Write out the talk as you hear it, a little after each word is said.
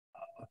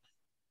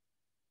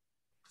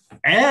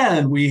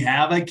And we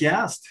have a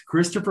guest,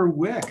 Christopher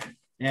Wick,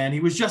 and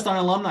he was just on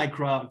alumni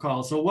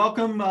call. So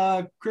welcome,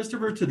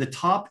 Christopher, to the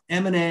Top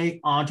M&A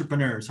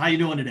Entrepreneurs. How you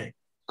doing today?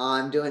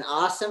 I'm doing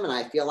awesome, and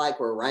I feel like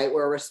we're right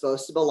where we're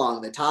supposed to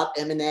belong, the Top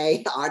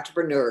M&A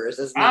Entrepreneurs.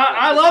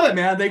 I love it,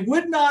 man. They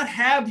would not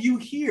have you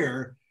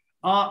here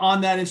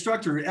on that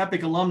instructor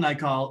Epic alumni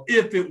call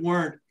if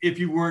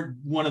you weren't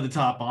one of the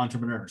top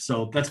entrepreneurs.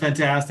 So that's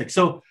fantastic.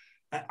 So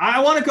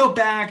I want to go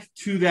back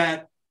to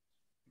that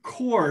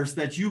course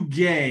that you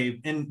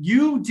gave, and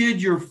you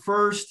did your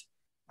first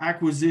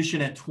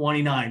acquisition at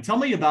 29. Tell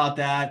me about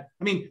that.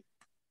 I mean,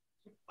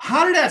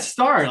 how did that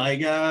start?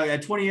 Like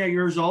at 28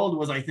 years old,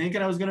 was I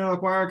thinking I was going to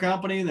acquire a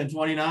company? Then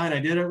 29, I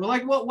did it.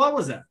 Like, what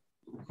was that?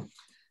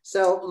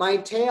 So my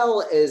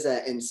tale is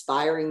an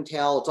inspiring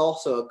tale. It's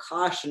also a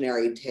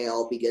cautionary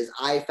tale because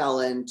I fell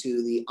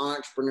into the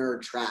entrepreneur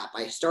trap.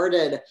 I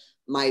started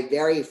my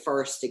very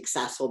first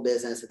successful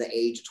business at the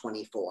age of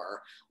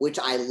 24, which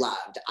I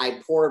loved. I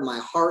poured my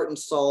heart and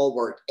soul,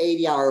 worked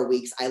 80-hour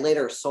weeks. I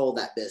later sold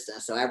that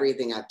business. So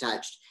everything I've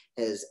touched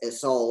is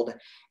sold.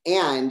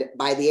 And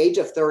by the age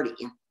of 30,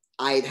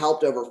 I had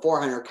helped over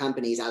 400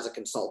 companies as a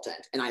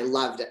consultant, and I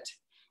loved it.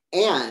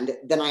 And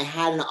then I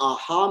had an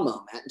aha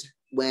moment.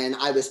 When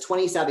I was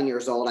 27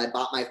 years old, I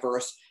bought my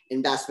first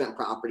investment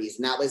properties,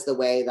 and that was the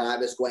way that I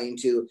was going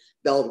to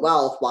build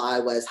wealth while I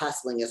was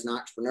hustling as an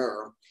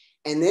entrepreneur.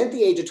 And then at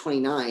the age of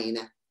 29,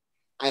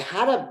 I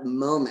had a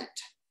moment,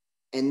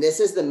 and this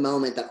is the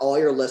moment that all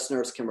your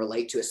listeners can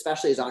relate to,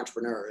 especially as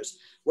entrepreneurs,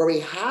 where we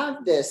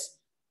have this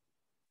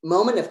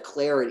moment of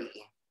clarity.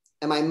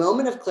 And my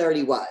moment of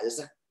clarity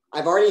was,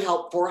 I've already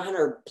helped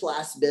 400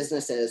 plus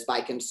businesses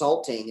by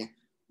consulting.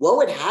 What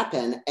would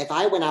happen if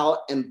I went out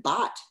and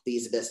bought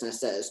these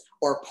businesses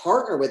or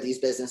partner with these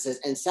businesses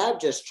instead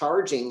of just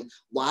charging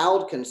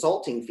wild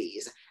consulting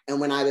fees? And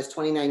when I was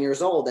 29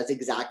 years old, that's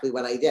exactly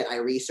what I did. I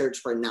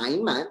researched for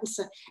 9 months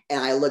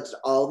and I looked at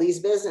all these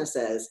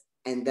businesses,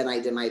 and then I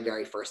did my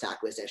very first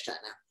acquisition.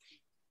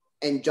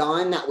 And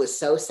John, that was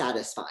so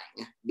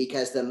satisfying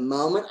because the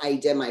moment I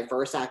did my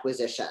first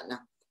acquisition,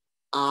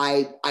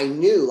 I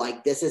knew,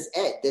 like, this is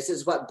it. This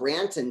is what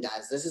Branson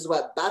does. This is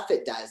what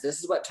Buffett does. This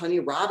is what Tony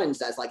Robbins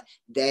does. Like,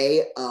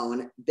 they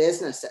own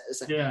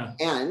businesses. Yeah.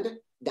 And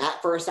that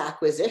first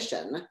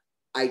acquisition,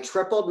 I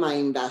tripled my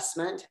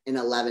investment in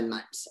 11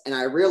 months. And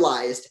I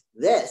realized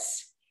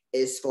this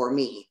is for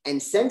me. And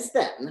since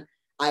then,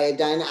 I had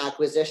done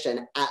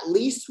acquisition, at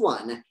least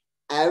one,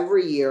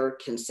 every year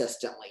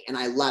consistently. And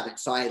I love it.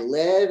 So I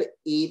live,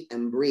 eat,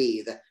 and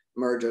breathe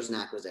mergers and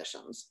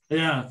acquisitions.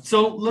 Yeah.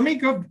 So let me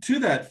go to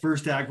that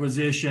first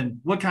acquisition.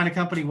 What kind of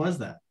company was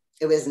that?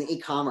 It was an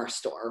e-commerce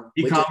store.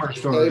 E-commerce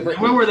store.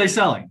 What were they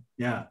selling?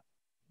 Yeah.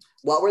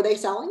 What were they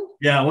selling?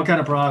 Yeah. What kind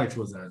of products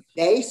was that?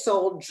 They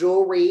sold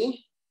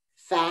jewelry,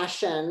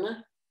 fashion,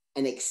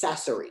 and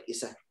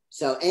accessories.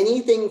 So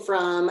anything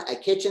from a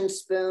kitchen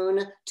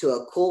spoon to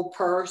a cool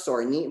purse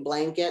or a neat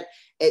blanket,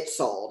 it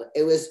sold.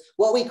 It was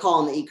what we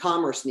call in the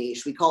e-commerce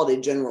niche, we call it a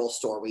general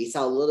store. We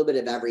sell a little bit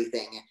of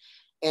everything.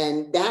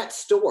 And that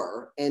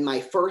store, and my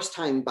first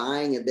time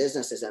buying a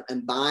business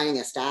and buying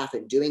a staff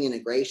and doing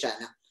integration,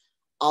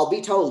 I'll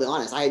be totally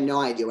honest, I had no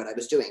idea what I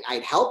was doing.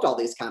 I'd helped all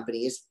these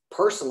companies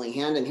personally,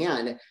 hand in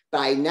hand,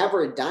 but I'd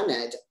never done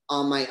it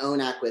on my own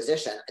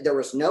acquisition. There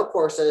was no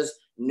courses,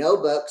 no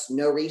books,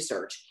 no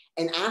research.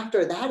 And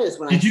after that is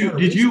when did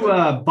you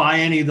buy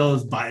any of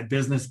those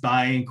business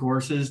buying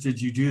courses?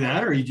 Did you do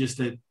that, or you just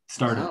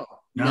started? No.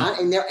 Not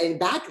in there. And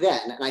back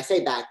then, and I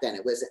say back then,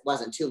 it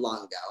wasn't too long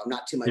ago. I'm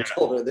not too much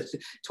older than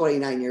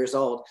 29 years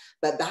old.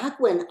 But back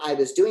when I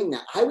was doing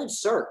that, I would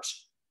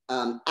search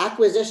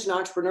acquisition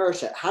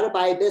entrepreneurship, how to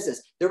buy a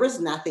business. There was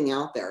nothing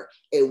out there.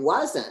 It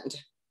wasn't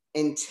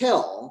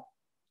until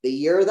the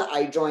year that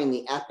I joined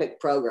the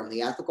EPIC program,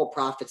 the Ethical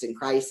Profits in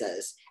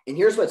Crisis. And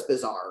here's what's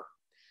bizarre.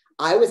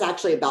 I was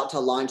actually about to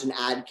launch an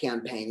ad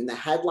campaign, and the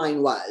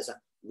headline was,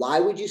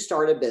 why would you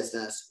start a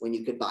business when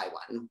you could buy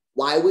one?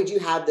 Why would you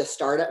have the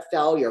startup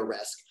failure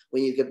risk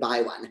when you could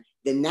buy one?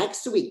 The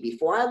next week,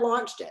 before I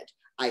launched it,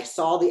 I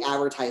saw the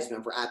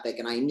advertisement for Epic,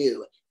 and I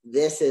knew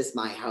this is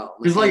my home.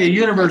 It was like a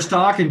universe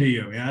talking to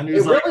you, man.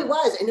 It really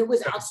was, and it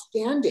was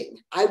outstanding.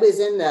 I was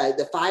in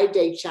the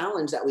 5-day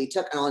challenge that we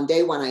took, and on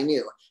day one, I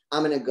knew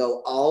I'm going to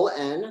go all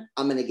in.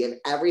 I'm going to give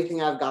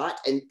everything I've got.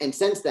 And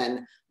since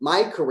then,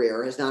 my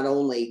career has not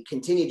only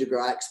continued to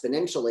grow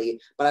exponentially,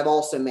 but I've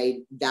also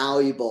made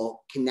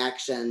valuable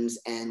connections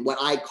and what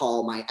I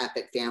call my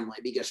Epic family,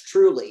 because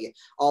truly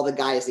all the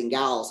guys and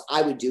gals,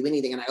 I would do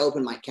anything. And I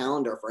open my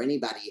calendar for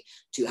anybody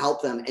to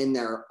help them in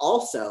their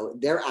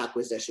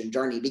acquisition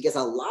journey, because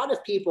a lot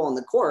of people in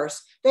the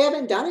course, they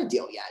haven't done a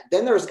deal yet.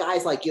 Then there's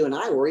guys like you and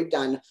I, where we've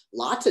done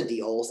lots of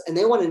deals, and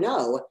they want to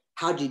know,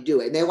 how'd you do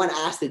it? And they want to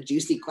ask the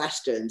juicy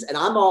questions. And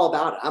I'm all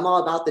about it. I'm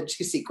all about the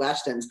juicy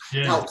questions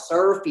to help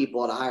serve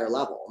people at a higher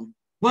level.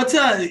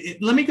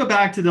 Let me go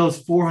back to those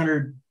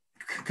 400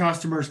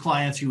 customers,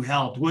 clients you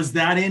helped. Was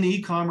that in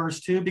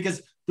e-commerce too?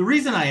 Because the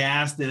reason I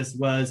asked this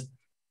was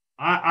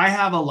I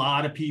have a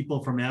lot of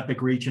people from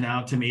Epic reaching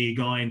out to me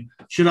going,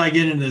 should I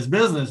get into this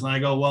business? And I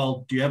go,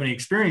 well, do you have any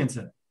experience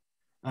in it?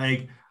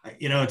 Like,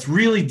 it's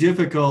really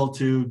difficult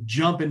to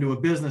jump into a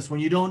business when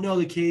you don't know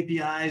the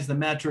KPIs, the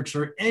metrics,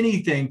 or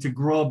anything to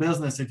grow a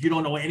business if you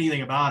don't know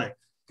anything about it.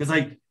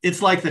 Because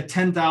it's like the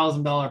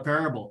 $10,000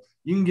 parable.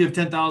 You can give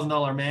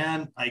 $10,000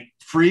 man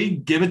free,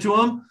 give it to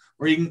him,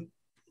 or you can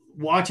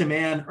watch a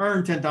man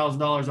earn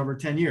 $10,000 over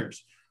 10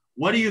 years.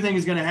 What do you think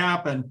is going to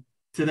happen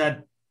to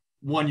that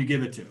one you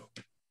give it to?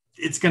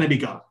 It's going to be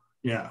gone.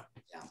 Yeah.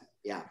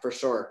 Yeah, for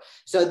sure.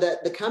 So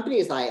the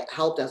companies I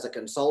helped as a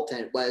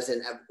consultant was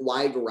in a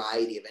wide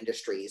variety of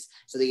industries.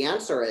 So the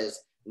answer is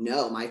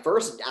no. My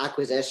first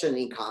acquisition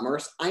in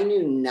e-commerce, I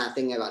knew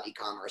nothing about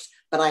e-commerce,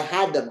 but I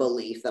had the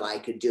belief that I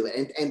could do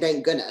it. And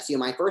thank goodness,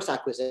 my first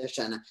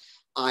acquisition,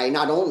 I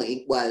not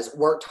only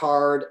worked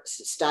hard,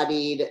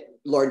 studied,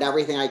 learned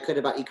everything I could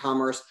about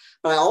e-commerce,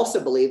 but I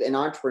also believe in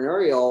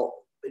entrepreneurial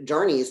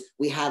journeys,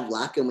 we have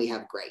luck and we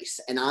have grace.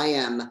 And I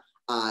am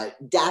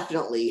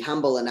definitely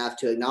humble enough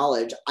to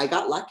acknowledge I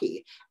got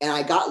lucky. And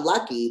I got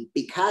lucky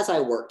because I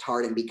worked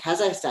hard and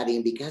because I studied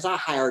and because I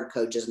hired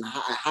coaches and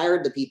I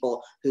hired the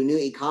people who knew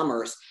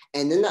e-commerce.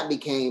 And then that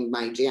became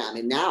my jam.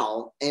 And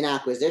now in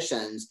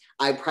acquisitions,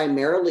 I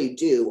primarily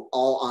do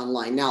all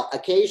online. Now,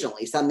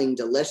 occasionally something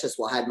delicious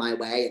will head my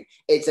way. And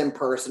it's in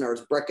person or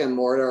it's brick and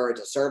mortar or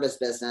it's a service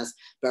business.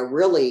 But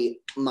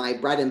really, my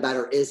bread and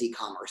butter is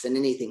e-commerce and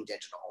anything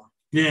digital.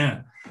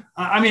 Yeah.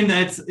 I mean,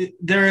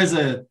 there is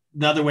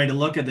another way to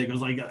look at it. It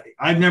goes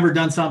I've never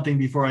done something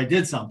before I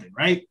did something,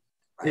 right?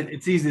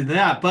 It's easy to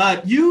that,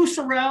 but you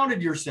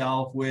surrounded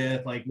yourself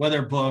with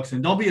whether books,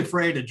 and don't be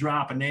afraid to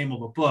drop a name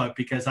of a book,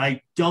 because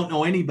I don't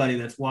know anybody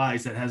that's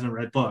wise that hasn't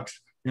read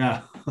books.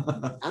 Yeah.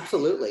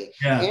 Absolutely.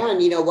 Yeah.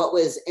 And what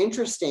was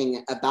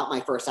interesting about my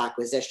first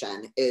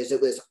acquisition is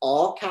it was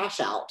all cash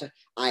out.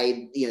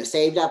 I,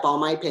 saved up all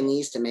my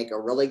pennies to make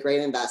a really great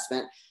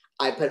investment.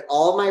 I put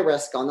all my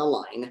risk on the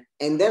line,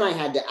 and then I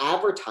had to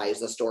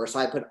advertise the store. So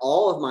I put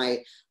all of my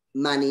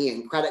money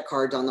and credit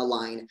cards on the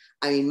line.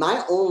 I mean,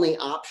 my only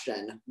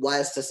option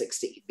was to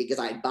succeed because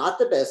I bought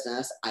the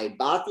business, I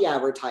bought the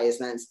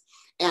advertisements,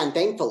 and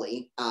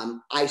thankfully,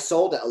 I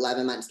sold it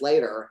 11 months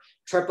later,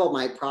 tripled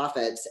my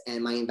profits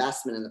and my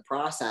investment in the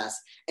process.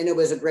 And it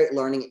was a great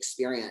learning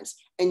experience.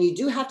 And you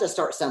do have to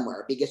start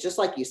somewhere, because just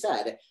like you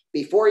said,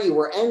 before you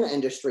were in the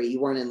industry,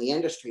 you weren't in the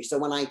industry. So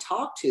when I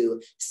talk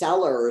to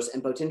sellers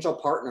and potential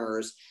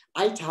partners,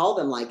 I tell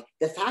them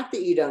the fact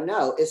that you don't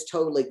know is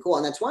totally cool.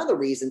 And that's one of the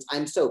reasons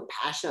I'm so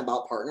passionate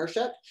about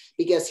partnership,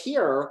 because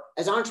here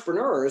as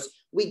entrepreneurs,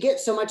 we get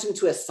so much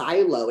into a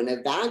silo and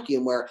a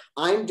vacuum where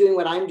I'm doing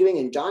what I'm doing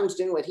and John's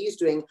doing what he's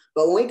doing.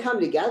 But when we come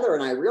together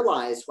and I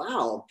realize,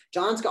 wow,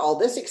 John's got all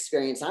this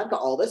experience, I've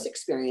got all this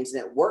experience,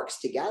 and it works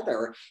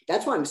together.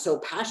 That's why I'm so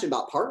passionate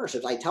about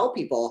partnerships. I tell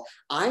people,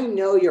 I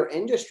know your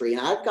industry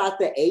and I've got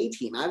the A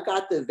team, I've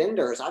got the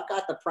vendors, I've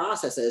got the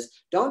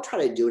processes. Don't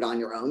try to do it on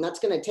your own. That's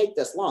going to take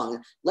this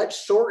long.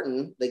 Let's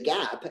shorten the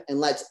gap and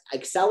let's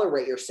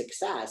accelerate your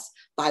success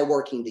by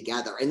working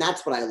together. And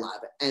that's what I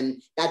love.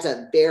 And that's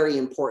a very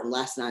important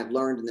lesson I've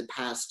learned in the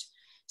past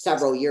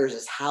several years,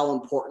 is how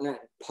important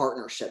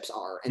partnerships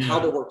are and how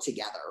to work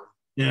together.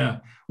 Yeah.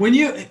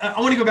 I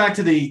want to go back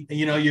to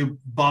you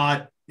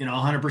bought,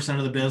 100%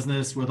 of the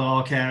business with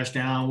all cash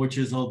down, which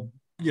is,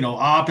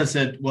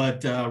 opposite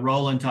what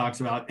Roland talks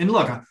about. And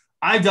look,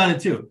 I've done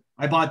it too.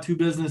 I bought 2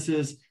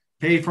 businesses,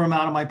 paid for them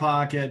out of my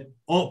pocket,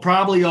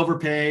 probably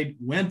overpaid,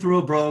 went through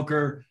a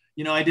broker,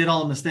 I did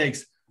all the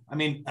mistakes. I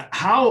mean,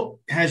 how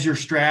has your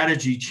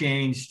strategy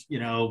changed,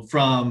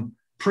 from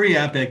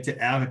pre-Epic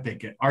to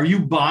Epic? Are you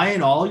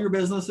buying all your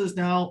businesses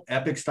now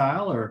Epic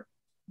style, or?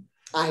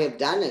 I have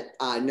done it,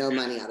 no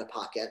money out of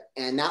pocket.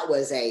 And that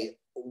was a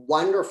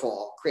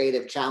wonderful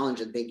creative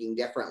challenge in thinking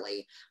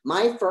differently.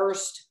 My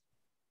first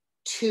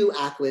 2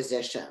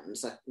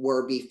 acquisitions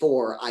were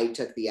before I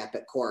took the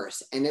Epic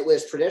course. And it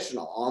was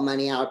traditional, all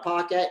money out of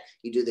pocket.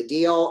 You do the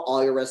deal,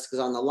 all your risk is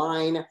on the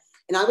line.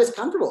 And I was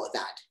comfortable with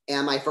that.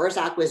 And my first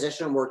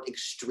acquisition worked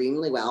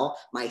extremely well.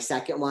 My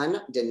second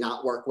one did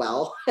not work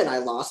well, and I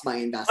lost my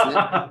investment.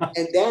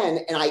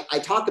 and I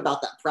talk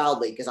about that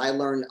proudly because I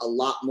learned a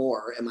lot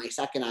more in my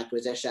second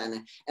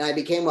acquisition, and I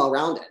became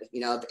well-rounded.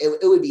 It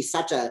would be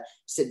such a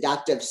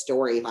seductive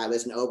story if I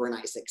was an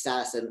overnight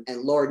success.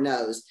 And Lord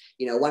knows,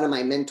 one of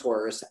my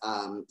mentors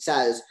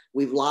says,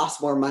 we've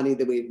lost more money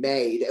than we've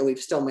made, and we've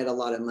still made a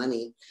lot of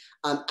money.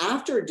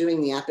 After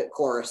doing the Epic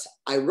course,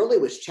 I really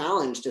was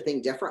challenged to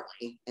think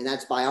differently. And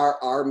that's by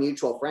our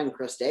mutual friend,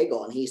 Chris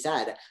Daigle. And he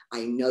said,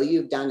 I know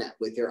you've done it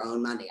with your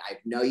own money. I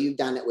know you've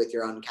done it with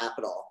your own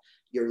capital.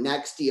 Your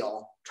next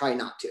deal, try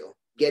not to.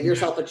 Give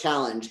yourself a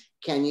challenge.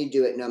 Can you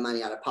do it no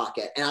money out of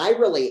pocket? And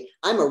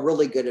I'm a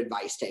really good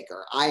advice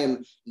taker. I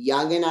am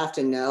young enough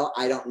to know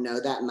I don't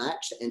know that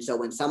much. And so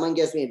when someone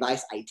gives me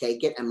advice, I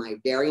take it. And my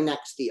very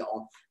next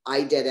deal,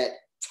 I did it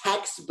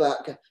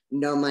textbook,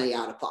 no money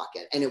out of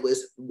pocket. And it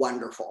was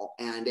wonderful.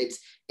 And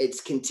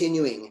it's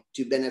continuing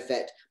to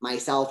benefit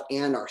myself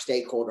and our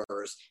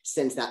stakeholders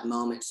since that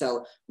moment.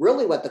 So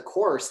really what the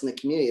course and the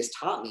community has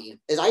taught me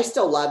is I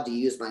still love to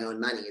use my own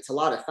money. It's a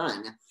lot of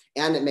fun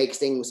and it makes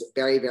things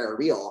very, very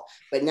real.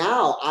 But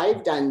now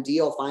I've done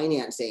deal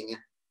financing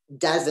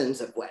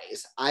dozens of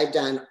ways. I've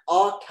done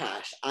all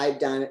cash. I've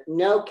done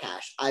no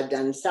cash. I've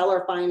done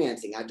seller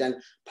financing. I've done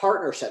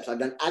partnerships. I've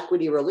done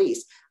equity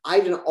release.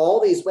 I've done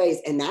all these ways.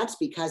 And that's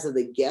because of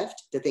the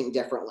gift to think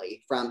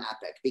differently from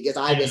Epic, because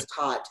I was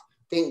taught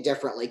think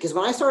differently. Because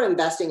when I started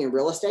investing in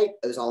real estate,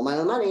 it was all my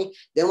own money.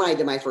 Then when I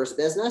did my first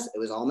business, it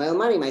was all my own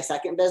money. My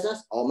second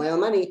business, all my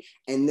own money.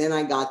 And then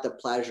I got the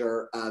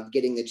pleasure of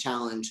getting the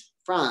challenge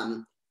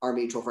from our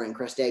mutual friend,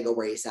 Chris Daigle,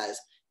 where he says,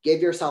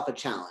 give yourself a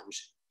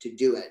challenge to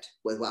do it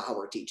with how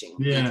we're teaching.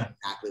 Yeah. That's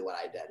exactly what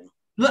I did.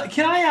 Look,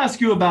 can I ask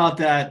you about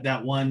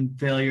that one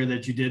failure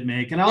that you did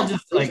make? And I'll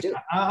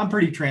I'm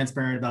pretty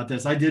transparent about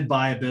this. I did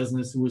buy a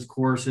business. It was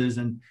courses,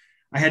 and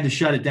I had to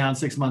shut it down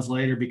 6 months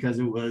later because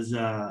it was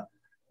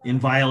in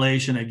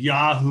violation of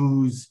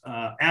Yahoo's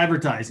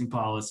advertising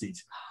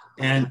policies.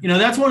 And,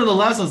 that's one of the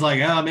lessons,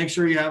 like, make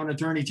sure you have an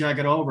attorney check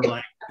it over,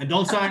 like, and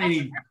don't sign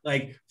any,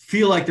 like,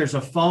 feel like there's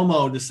a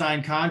FOMO to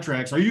sign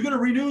contracts. Are you going to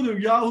renew the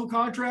Yahoo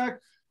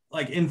contract?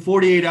 Like in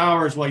 48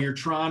 hours while you're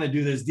trying to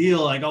do this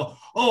deal, I go,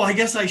 oh, I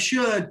guess I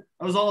should.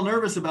 I was all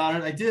nervous about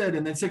it. I did.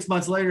 And then 6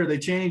 months later, they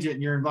change it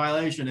and you're in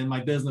violation. And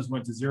my business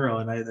went to zero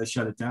and I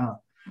shut it down.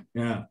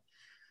 Yeah.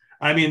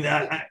 I mean,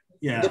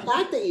 yeah. The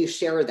fact that you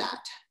share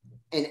that,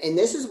 and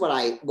this is what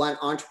I want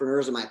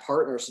entrepreneurs and my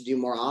partners to do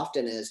more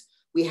often, is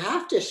we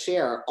have to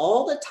share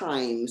all the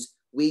times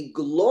we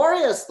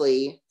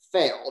gloriously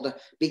failed,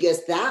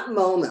 because that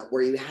moment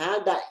where you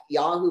had that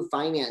Yahoo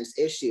Finance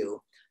issue,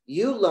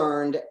 you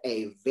learned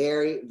a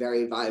very,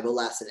 very valuable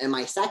lesson. And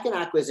my second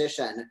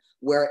acquisition,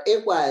 where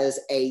it was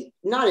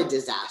not a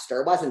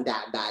disaster, it wasn't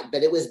that bad,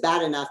 but it was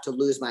bad enough to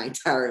lose my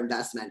entire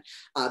investment.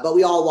 But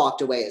we all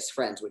walked away as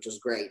friends, which was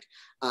great.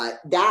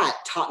 That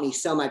taught me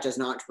so much as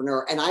an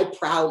entrepreneur. And I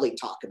proudly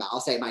talk about,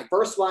 I'll say my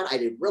first one, I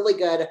did really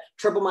good,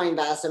 triple my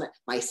investment.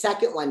 My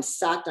second one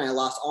sucked and I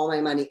lost all my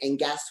money. And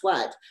guess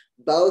what?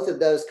 Both of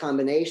those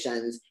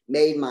combinations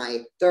made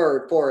my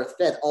third, fourth,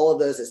 fifth, all of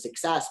those a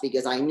success,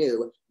 because I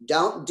knew,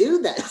 don't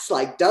do this.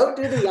 Like, don't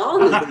do the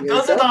Yahoo thing.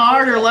 Those are the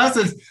harder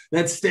lessons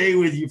that stay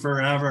with you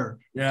forever.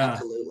 Yeah.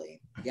 Absolutely.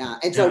 Yeah.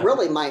 And so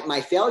really my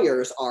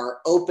failures are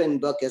open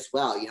book as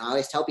well. I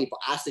always tell people,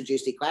 ask the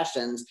juicy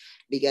questions,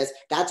 because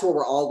that's where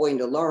we're all going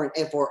to learn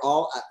if we're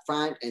all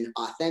upfront and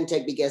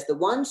authentic. Because the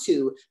ones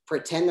who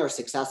pretend they're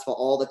successful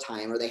all the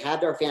time, or they have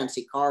their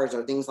fancy cars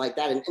or things like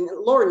that, and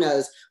Lord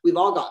knows we've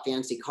all got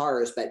fancy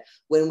cars, but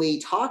when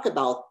we talk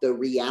about the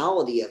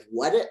reality of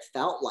what it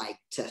felt like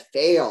to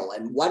fail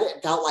and what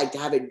it felt like to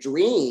have a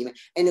dream,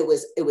 and it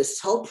was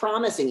so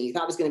promising, you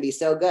thought it was going to be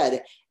so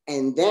good,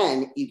 and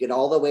then you get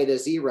all the way to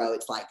zero,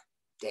 it's like,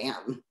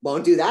 damn,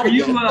 won't do that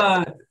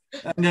again.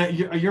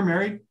 You're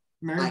married?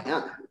 I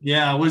am.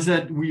 Yeah.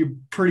 Were you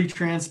pretty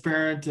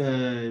transparent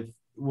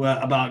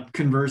about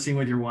conversing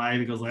with your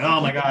wife? It goes like,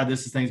 oh my God,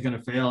 this thing's going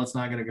to fail. It's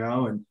not going to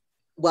go. And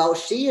well,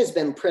 she has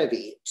been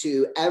privy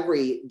to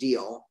every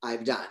deal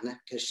I've done,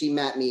 because she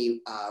met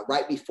me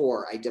right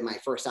before I did my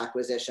first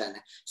acquisition.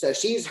 So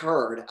she's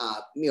heard,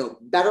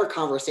 better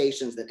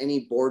conversations than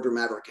any boardroom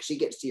ever, because she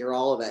gets to hear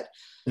all of it.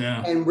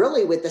 Yeah. And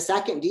really, with the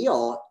second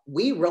deal,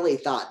 we really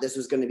thought this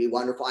was going to be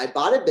wonderful. I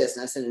bought a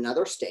business in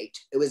another state.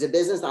 It was a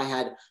business I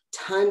had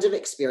tons of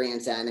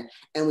experience in.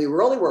 And we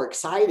really were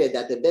excited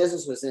that the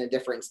business was in a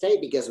different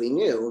state, because we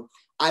knew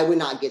I would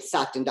not get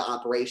sucked into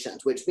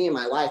operations, which me and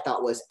my wife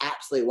thought was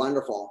absolutely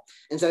wonderful.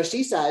 And so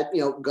she said,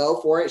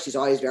 go for it. She's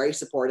always very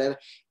supportive.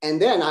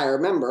 And then I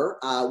remember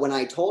when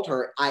I told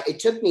her, it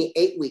took me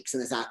 8 weeks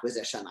in this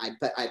acquisition.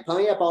 I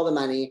ponied up all the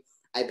money.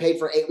 I paid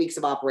for 8 weeks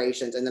of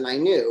operations. And then I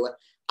knew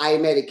I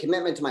made a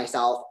commitment to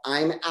myself.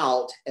 I'm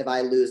out if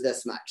I lose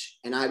this much.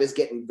 And I was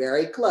getting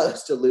very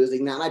close to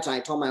losing that much. And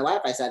I told my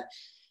wife, I said,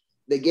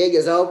 the gig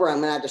is over. I'm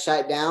going to have to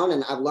shut it down.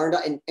 And I've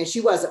learned, and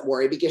she wasn't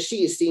worried, because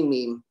she has seen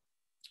me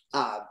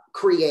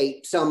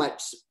create so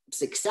much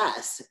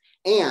success.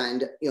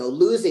 And,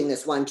 losing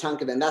this one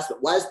chunk of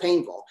investment was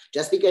painful.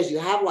 Just because you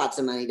have lots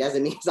of money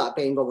doesn't mean it's not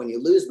painful when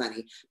you lose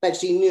money. But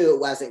she knew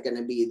it wasn't going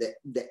to be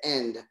the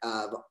end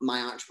of my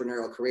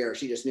entrepreneurial career.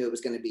 She just knew it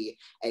was going to be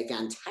a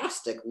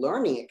fantastic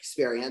learning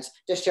experience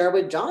to share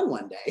with John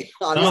one day.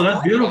 Oh,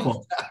 that's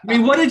beautiful. I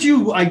mean, what did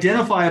you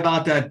identify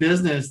about that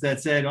business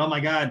that said, oh my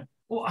God,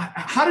 well,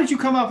 how did you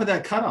come up with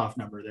that cutoff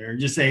number there?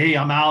 Just say, hey,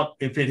 I'm out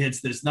if it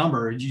hits this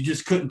number. You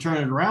just couldn't turn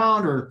it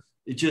around, or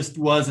it just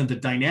wasn't the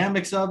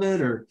dynamics of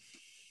it? Or,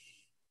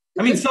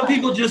 I mean, some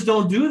people just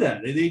don't do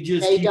that. They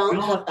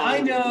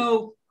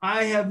don't.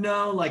 I have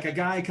known, like, a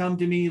guy come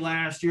to me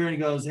last year and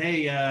he goes,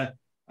 hey,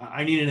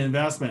 I need an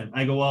investment.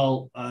 I go,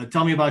 well,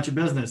 tell me about your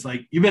business.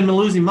 Like, you've been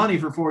losing money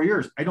for 4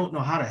 years. I don't know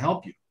how to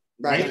help you.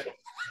 Right.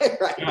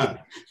 Right. Yeah.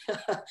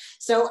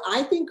 So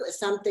I think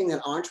something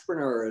that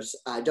entrepreneurs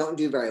don't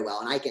do very well,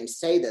 and I can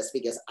say this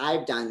because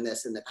I've done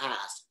this in the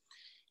past,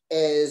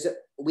 is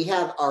we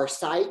have our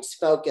sights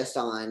focused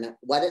on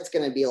what it's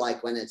going to be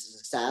like when it's a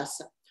success.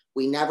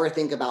 We never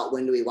think about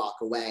when do we walk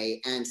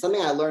away. And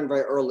something I learned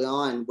very early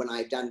on when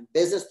I've done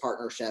business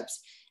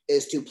partnerships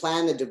is to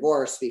plan the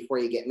divorce before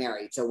you get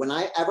married. So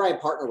whenever I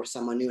partner with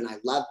someone new, and I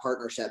love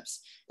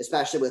partnerships,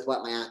 especially with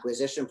what my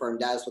acquisition firm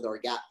does with our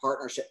GAP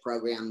partnership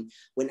program,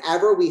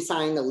 whenever we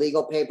sign the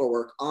legal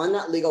paperwork, on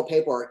that legal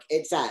paperwork,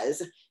 it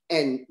says,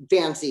 and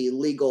fancy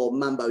legal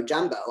mumbo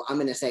jumbo, I'm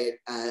going to say it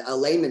a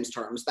layman's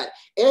terms, but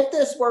if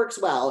this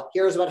works well,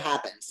 here's what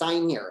happens,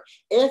 sign here.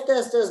 If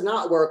this does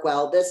not work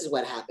well, this is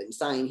what happens,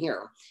 sign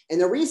here.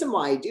 And the reason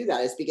why I do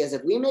that is because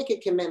if we make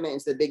a commitment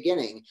into the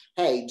beginning,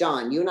 hey,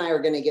 John, you and I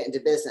are going to get into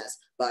business,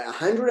 but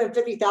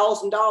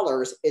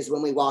 $150,000 is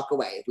when we walk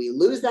away. If we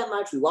lose that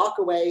much, we walk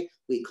away,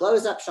 we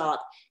close up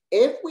shop.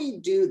 If we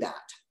do that,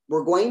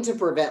 we're going to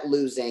prevent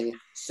losing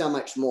so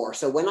much more.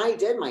 So when I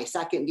did my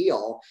second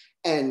deal,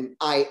 and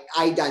I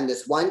done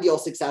this one deal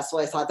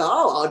successfully, I thought,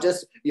 I'll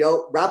just,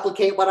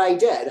 replicate what I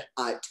did.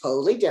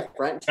 Totally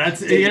different.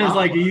 It's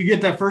like you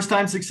get that first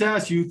time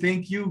success, you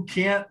think you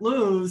can't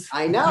lose.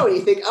 I know. You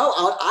think,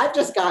 I've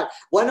just got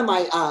one of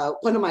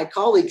my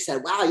colleagues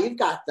said, wow, you've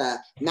got the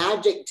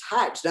magic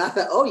touch. And I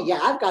thought, oh yeah,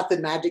 I've got the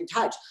magic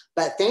touch.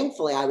 But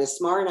thankfully I was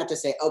smart enough to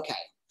say, okay,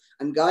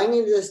 I'm going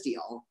into this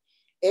deal.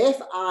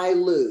 If I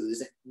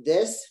lose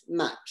this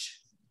much,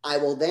 I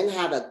will then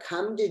have a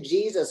come to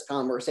Jesus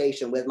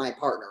conversation with my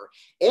partner.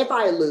 If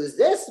I lose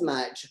this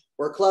much,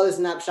 we're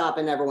closing up shop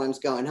and everyone's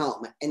going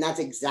home. And that's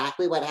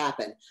exactly what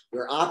happened. We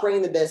were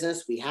operating the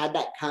business. We had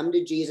that come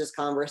to Jesus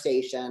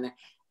conversation.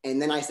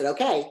 And then I said,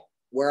 okay,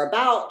 we're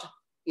about,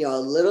 a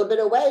little bit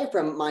away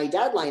from my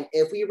deadline.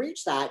 If we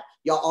reach that,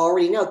 y'all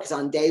already know, because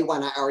on day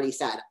one, I already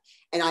said,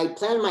 and I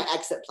planned my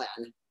exit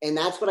plan. And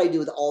that's what I do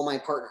with all my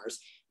partners.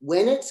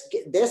 When it's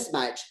this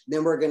much,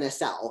 then we're going to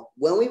sell.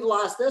 When we've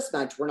lost this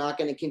much, we're not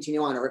going to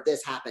continue on, or if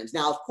this happens.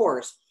 Now, of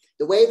course,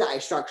 the way that I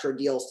structure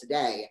deals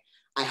today,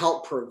 I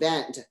help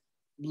prevent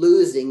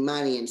losing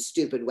money in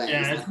stupid ways.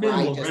 Yeah, it's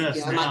minimal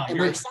risk now.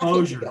 Your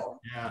exposure.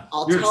 Deal,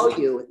 I'll tell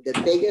you the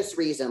biggest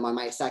reason why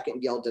my second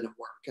deal didn't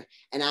work.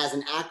 And as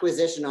an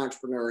acquisition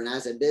entrepreneur and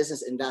as a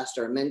business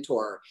investor and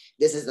mentor,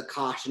 this is the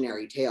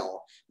cautionary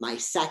tale. My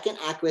second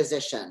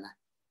acquisition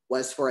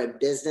was for a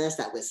business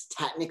that was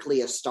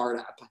technically a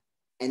startup.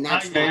 And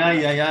that's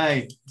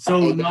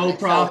so no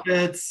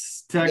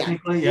profits,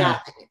 technically.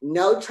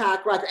 No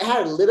track record. It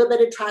had a little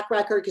bit of track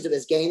record because it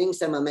was gaining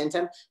some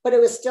momentum, but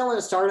it was still in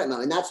a startup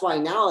mode. And that's why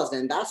now, as an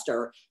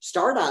investor,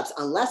 startups,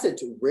 unless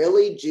it's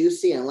really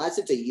juicy, unless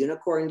it's a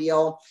unicorn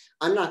deal,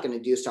 I'm not going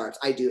to do startups.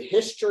 I do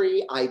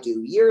history. I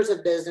do years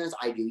of business.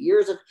 I do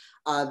years of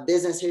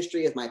business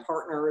history with my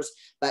partners,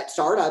 but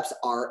startups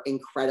are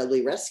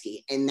incredibly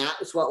risky. And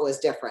that's what was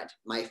different.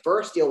 My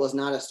first deal was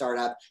not a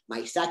startup.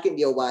 My second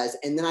deal was,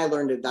 and then I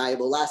learned a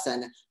valuable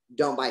lesson: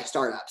 don't buy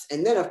startups.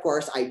 And then, of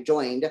course, I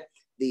joined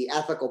the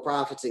Ethical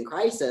Profits in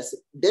Crisis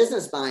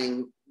business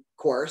buying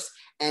course.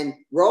 And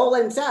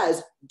Roland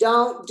says,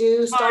 don't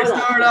do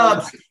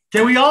startups.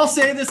 Can we all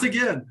say this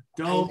again?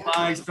 Don't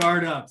buy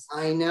startups.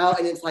 I know.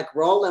 And it's like,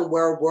 Roland,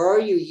 where were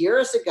you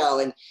years ago?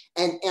 And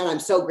I'm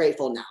so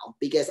grateful now,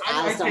 because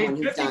as someone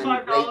who's done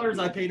 $55,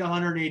 I paid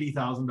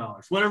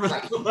 $180,000, whatever.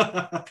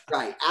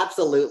 Right.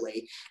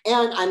 Absolutely.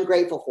 And I'm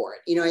grateful for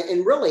it.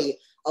 And really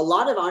a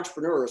lot of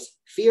entrepreneurs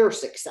fear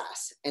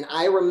success. And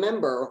I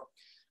remember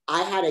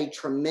I had a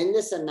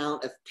tremendous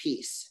amount of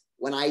peace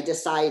when I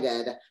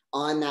decided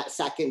on that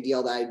second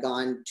deal that I'd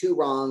gone too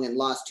wrong and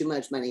lost too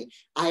much money.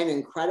 I had an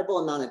incredible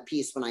amount of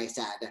peace when I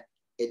said,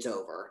 it's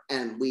over,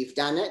 and we've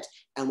done it,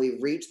 and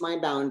we've reached my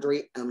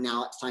boundary, and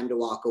now it's time to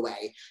walk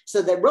away.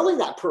 So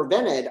that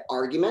prevented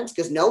arguments,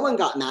 because no one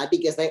got mad,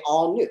 because they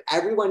all knew.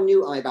 Everyone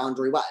knew what my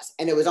boundary was,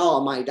 and it was all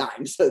on my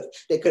dime, so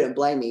they couldn't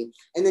blame me.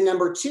 And then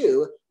number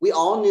two, we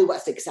all knew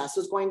what success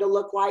was going to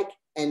look like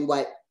and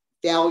what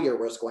failure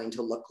was going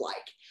to look like.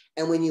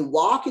 And when you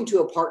walk into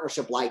a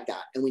partnership like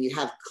that, and when you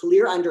have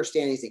clear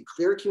understandings and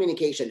clear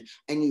communication,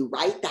 and you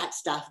write that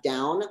stuff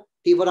down,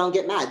 people don't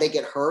get mad. They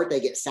get hurt. They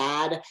get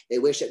sad. They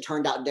wish it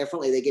turned out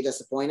differently. They get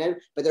disappointed,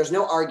 but there's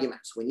no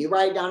arguments. When you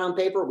write it down on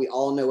paper, we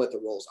all know what the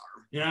rules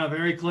are. Yeah,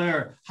 very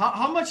clear.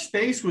 How much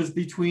space was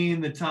between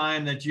the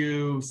time that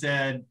you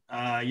said,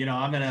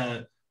 I'm going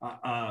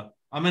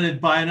to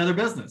buy another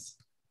business,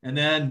 and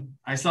then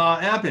I saw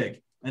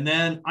Epic, and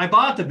then I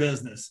bought the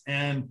business?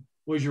 And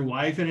was your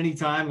wife at any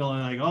time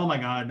going like, oh my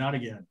God, not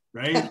again?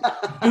 Right.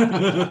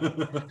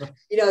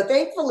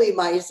 Thankfully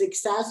my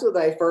success with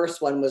my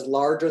first one was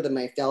larger than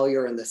my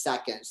failure in the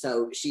second.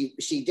 So she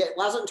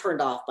wasn't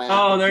turned off by.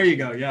 Oh, there you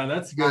go. Yeah,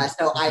 that's good.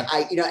 So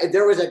I if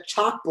there was a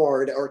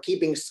chalkboard or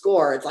keeping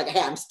score, it's like, hey,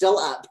 I'm still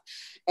up.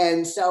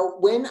 And so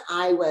when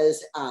I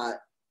was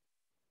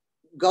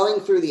going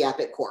through the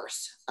Epic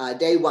course,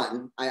 day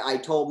one, I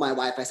told my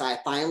wife, I said, I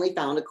finally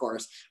found a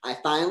course. I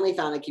finally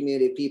found a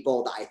community of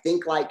people that I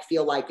think like,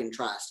 feel like, and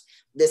trust.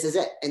 This is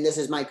it. And this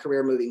is my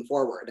career moving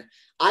forward.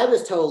 I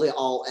was totally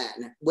all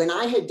in. When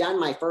I had done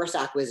my first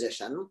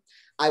acquisition,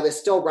 I was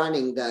still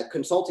running the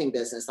consulting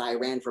business that I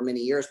ran for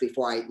many years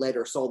before I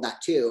later sold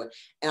that too.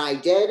 And I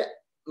did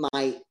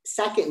my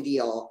second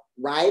deal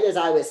right as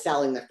I was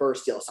selling the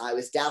first deal. So I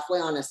was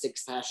definitely on a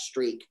success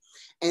streak.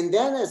 And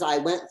then as I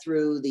went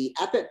through the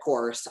Epic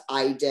course,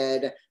 I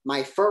did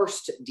my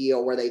first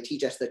deal where they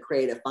teach us the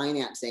creative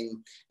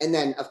financing. And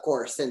then, of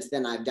course, since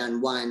then, I've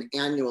done one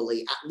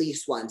annually, at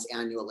least once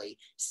annually,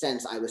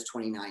 since I was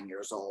 29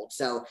 years old.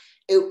 So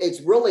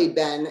it's really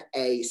been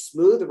a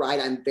smooth ride.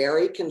 I'm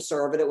very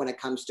conservative when it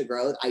comes to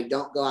growth. I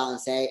don't go out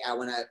and say, I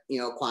want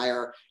to,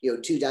 acquire,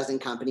 24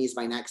 companies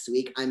by next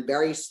week. I'm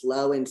very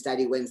slow and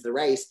steady wins the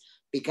race,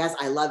 because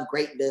I love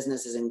great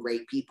businesses and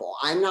great people.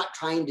 I'm not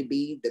trying to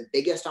be the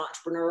biggest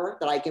entrepreneur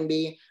that I can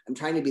be. I'm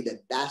trying to be the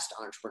best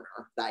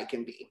entrepreneur that I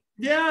can be.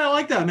 Yeah, I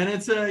like that, man.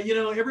 It's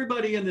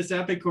everybody in this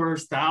Epic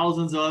course,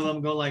 thousands of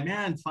them go like,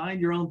 man, find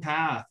your own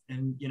path.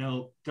 And,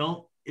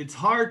 it's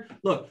hard.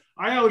 Look,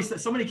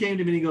 somebody came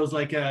to me and he goes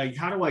like,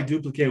 how do I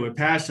duplicate what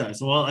Pash does?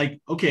 So, well, like,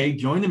 okay,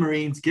 join the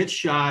Marines, get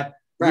shot,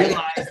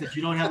 realize that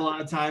you don't have a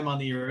lot of time on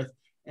the earth,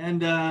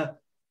 and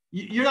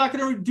you're not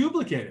going to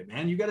duplicate it,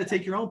 man. You got to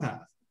take your own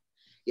path.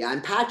 Yeah,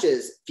 and Patch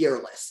is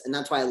fearless. And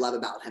that's what I love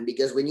about him,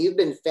 because when you've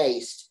been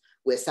faced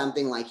with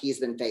something like he's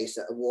been faced,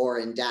 a war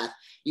and death,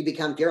 you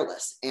become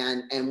fearless.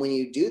 And when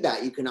you do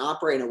that, you can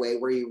operate in a way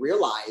where you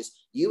realize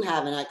you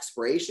have an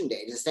expiration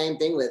date. It's the same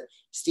thing with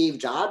Steve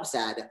Jobs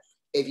said,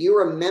 if you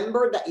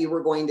remember that you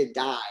were going to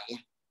die,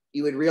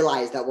 you would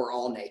realize that we're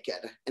all naked.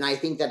 And I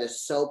think that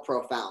is so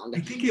profound. I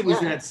think it was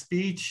that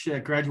speech,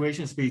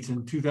 graduation speech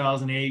in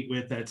 2008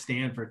 with at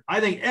Stanford. I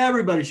think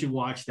everybody should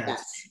watch that.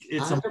 Yes,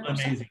 it's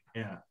 100%. Amazing.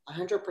 Yeah.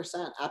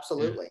 100%.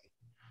 Absolutely. Yeah.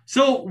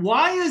 So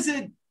why is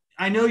it,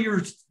 I know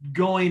you're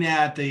going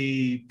at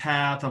the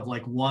path of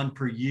like one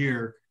per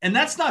year, and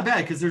that's not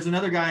bad, because there's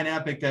another guy in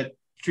Epic that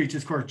treats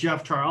his course,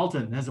 Jeff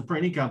Charlton, has a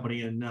printing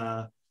company in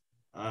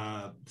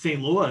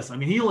St. Louis. I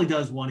mean, he only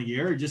does one a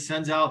year. He just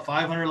sends out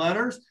 500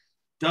 letters.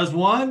 Does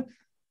one,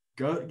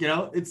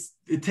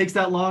 it takes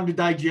that long to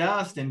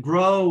digest and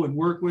grow and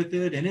work with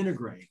it and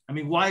integrate. I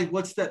mean,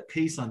 what's that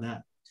pace on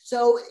that?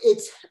 So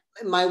it's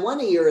my one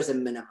a year is a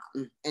minimum.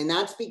 And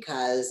that's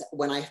because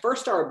when I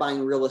first started buying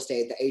real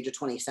estate at the age of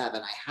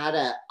 27, I had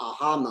an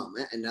aha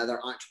moment, another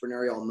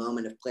entrepreneurial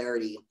moment of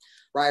clarity,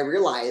 where I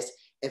realized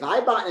if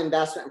I bought an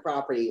investment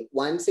property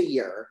once a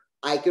year,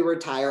 I could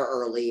retire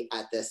early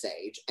at this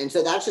age. And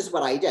so that's just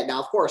what I did.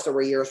 Now, of course, there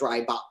were years where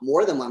I bought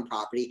more than one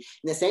property.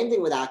 And the same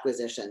thing with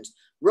acquisitions.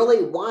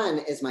 Really, one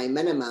is my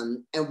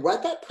minimum. And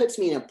what that puts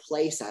me in a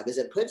place of is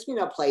it puts me in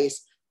a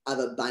place of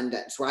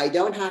abundance where I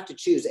don't have to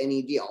choose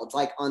any deal. It's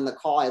like on the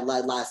call I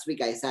led last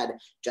week, I said,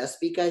 just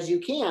because you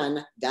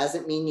can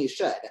doesn't mean you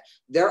should.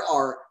 There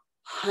are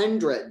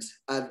hundreds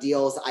of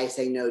deals I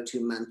say no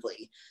to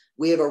monthly.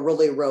 We have a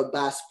really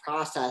robust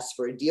process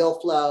for deal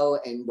flow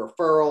and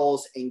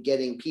referrals and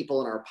getting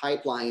people in our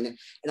pipeline.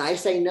 And I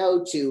say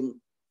no to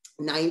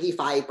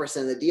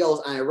 95% of the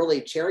deals. And I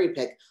really cherry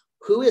pick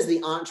who is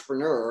the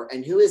entrepreneur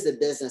and who is the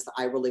business that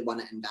I really want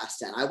to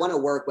invest in. I want to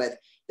work with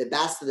the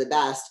best of the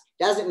best.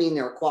 Doesn't mean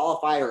they're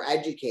qualified or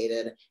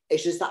educated.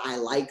 It's just that I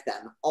like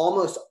them.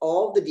 Almost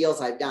all of the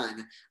deals I've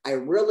done, I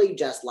really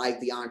just like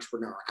the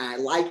entrepreneur. And I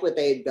liked what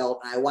they had built.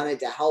 And I wanted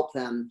to help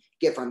them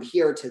get from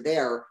here to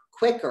there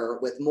quicker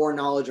with more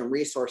knowledge and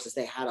resources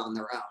they had on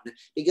their own.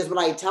 Because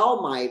what I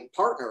tell my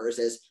partners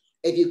is,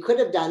 if you could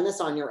have done this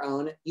on your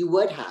own, you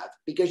would have,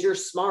 because you're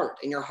smart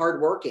and you're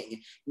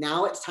hardworking.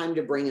 Now it's time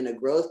to bring in a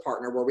growth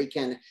partner where we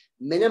can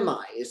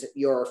minimize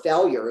your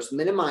failures,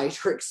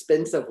 minimize your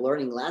expensive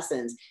learning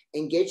lessons,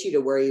 and get you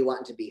to where you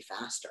want to be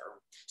faster.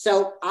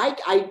 So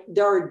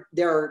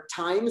there are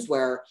times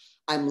where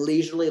I'm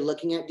leisurely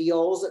looking at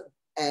deals.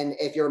 And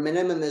if your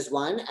minimum is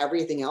one,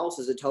 everything else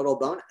is a total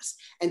bonus.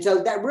 And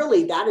so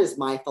that is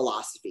my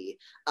philosophy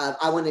of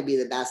I want to be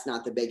the best,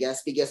 not the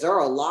biggest, because there are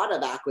a lot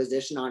of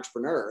acquisition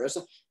entrepreneurs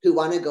who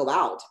want to go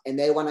out and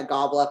they want to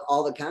gobble up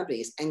all the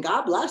companies, and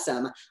God bless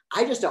them.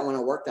 I just don't want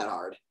to work that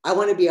hard. I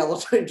want to be able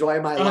to enjoy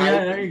my life.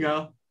 Yeah, there you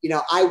go.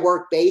 I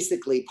work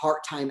basically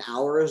part-time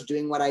hours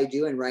doing what I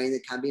do and running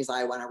the companies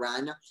I want to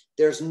run.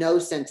 There's no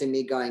sense in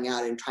me going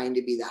out and trying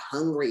to be the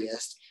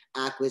hungriest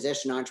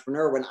acquisition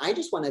entrepreneur when I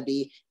just want to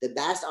be the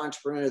best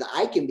entrepreneur that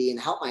I can be and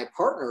help my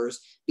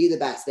partners be the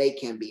best they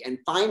can be, and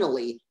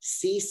finally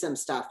see some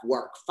stuff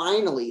work,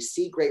 finally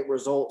see great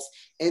results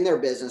in their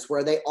business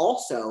where they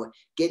also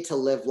get to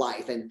live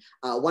life. And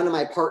one of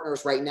my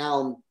partners right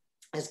now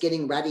is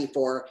getting ready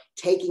for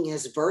taking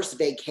his first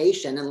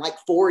vacation in like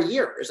 4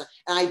 years.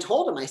 And I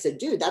told him, I said,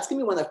 dude, that's gonna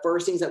be one of the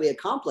first things that we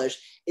accomplish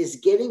is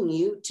getting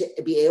you to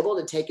be able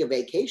to take a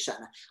vacation.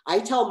 I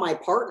tell my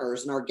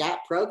partners in our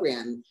GAP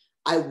program,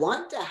 I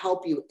want to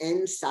help you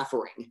end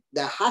suffering.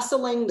 The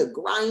hustling, the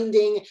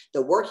grinding,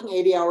 the working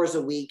 80 hours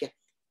a week,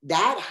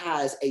 that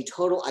has a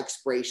total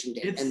expiration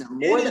date. And the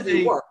more that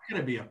you work, it's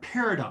going to be a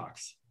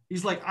paradox.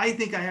 He's like, I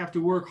think I have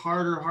to work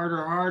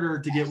harder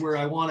to get where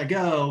I want to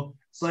go.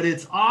 But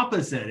it's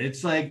opposite.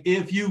 It's like,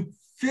 if you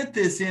fit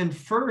this in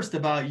first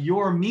about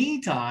your me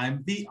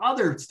time, the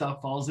other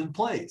stuff falls in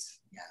place.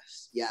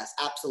 Yes,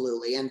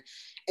 absolutely. And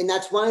And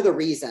that's one of the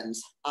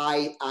reasons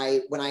when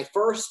I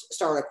first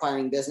started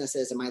acquiring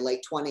businesses in my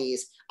late 20s,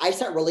 I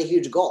set really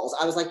huge goals.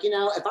 I was like,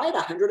 if I had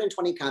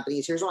 120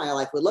 companies, here's what my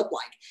life would look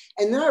like.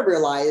 And then I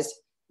realized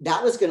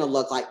that was going to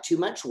look like too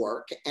much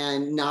work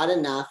and not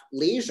enough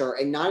leisure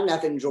and not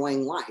enough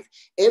enjoying life.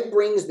 It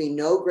brings me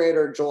no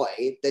greater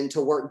joy than to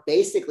work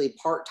basically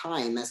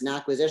part-time as an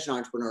acquisition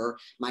entrepreneur.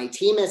 My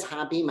team is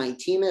happy. My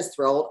team is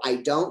thrilled. I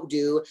don't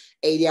do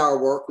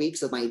 80-hour work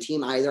weeks with my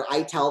team either.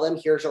 I tell them,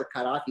 here's your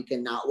cutoff. You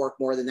cannot work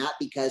more than that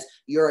because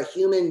you're a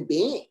human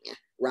being.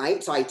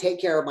 Right? So I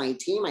take care of my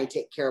team, I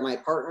take care of my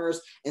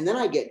partners, and then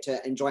I get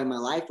to enjoy my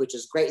life, which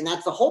is great. And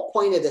that's the whole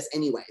point of this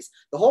anyways.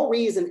 The whole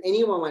reason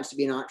anyone wants to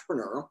be an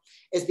entrepreneur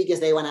is because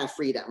they want to have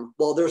freedom.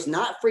 Well, there's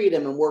not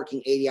freedom in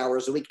working 80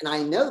 hours a week. And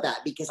I know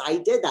that because I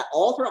did that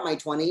all throughout my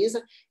 20s.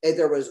 If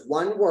there was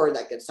one word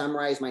that could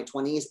summarize my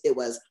 20s, it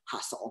was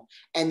hustle.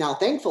 And now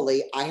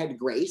thankfully I had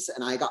grace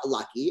and I got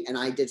lucky and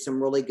I did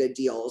some really good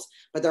deals.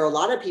 But there are a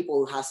lot of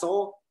people who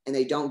hustle and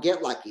they don't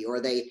get lucky,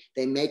 or they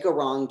make a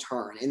wrong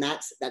turn. And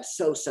that's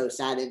so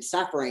sad. It's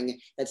suffering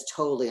that's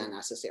totally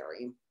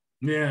unnecessary.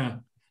 Yeah.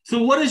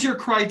 So what does your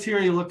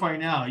criteria look like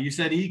now? You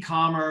said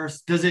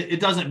e-commerce. It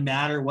doesn't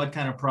matter what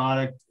kind of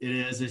product it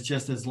is. It's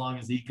just as long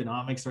as the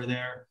economics are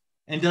there.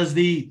 And does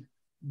the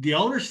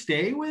owner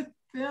stay with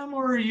them,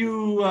 or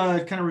you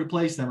kind of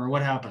replace them, or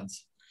what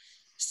happens?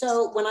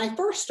 So when I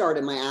first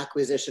started my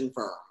acquisition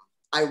firm,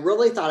 I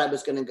really thought I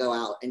was going to go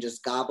out and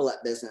just gobble up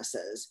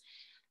businesses.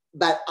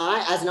 But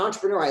as an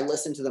entrepreneur, I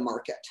listen to the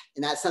market.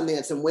 And that's something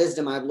that's some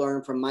wisdom I've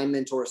learned from my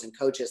mentors and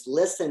coaches.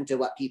 Listen to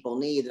what people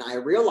need. And I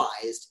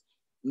realized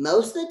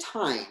most of the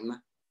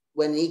time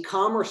when an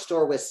e-commerce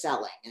store was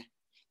selling,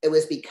 it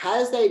was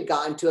because they'd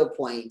gotten to a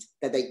point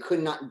that they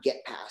could not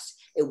get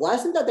past. It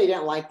wasn't that they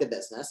didn't like the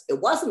business. It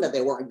wasn't that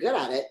they weren't good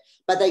at it,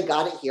 but they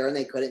got it here and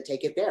they couldn't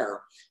take it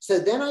there. So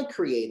then I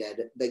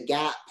created the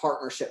GAP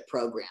Partnership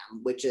Program,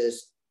 which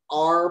is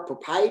our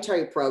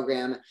proprietary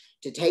program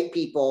to take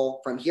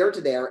people from here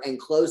to there and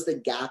close the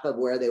gap of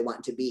where they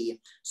want to be.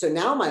 So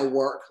now my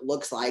work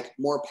looks like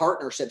more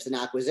partnerships and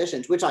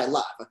acquisitions, which I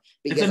love.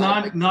 Because it's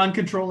a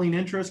non-controlling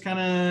interest kind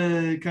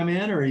of come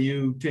in, or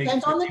you take...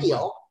 Depends on the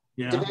deal.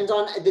 Yeah. Depends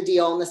on the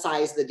deal and the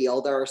size of the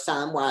deal. There are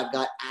some where I've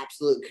got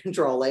absolute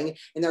controlling,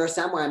 and there are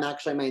some where I'm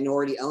actually a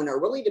minority owner.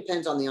 It really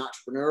depends on the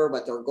entrepreneur,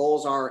 what their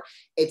goals are.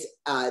 It's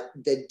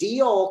the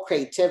deal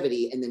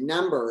creativity and the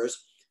numbers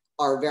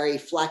are very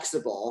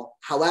flexible.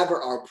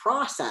 However, our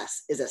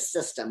process is a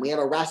system. We have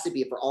a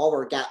recipe for all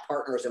our GAP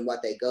partners and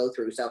what they go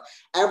through. So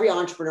every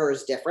entrepreneur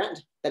is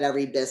different, but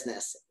every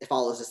business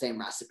follows the same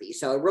recipe.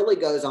 So it really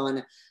goes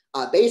on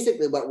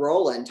basically what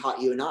Roland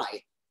taught you and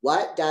I.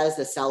 What does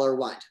the seller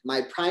want?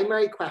 My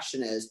primary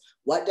question is,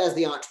 what does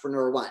the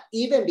entrepreneur want?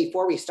 Even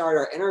before we start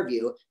our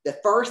interview, the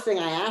first thing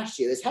I asked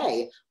you is,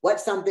 hey,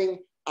 what's something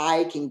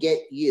I can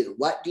get you?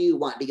 What do you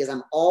want? Because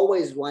I'm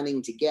always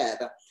wanting to give.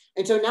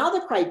 And so now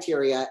the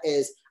criteria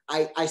is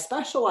I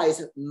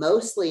specialize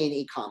mostly in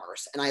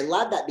e-commerce. And I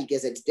love that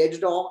because it's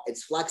digital,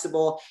 it's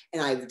flexible,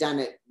 and I've done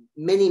it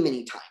many,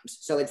 many times.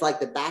 So it's like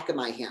the back of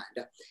my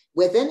hand.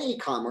 Within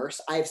e-commerce,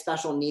 I have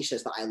special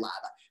niches that I love.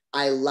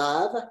 I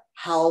love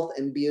health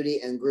and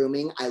beauty and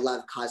grooming. I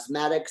love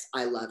cosmetics.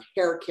 I love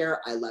hair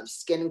care. I love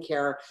skin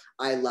care.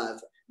 I love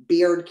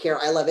beard care.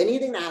 I love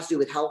anything that has to do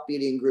with health,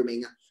 beauty, and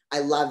grooming. I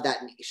love that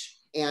niche.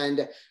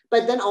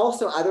 But then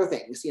also other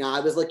things. I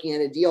was looking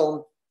at a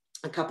deal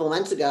a couple of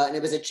months ago, and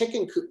it was a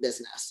chicken coop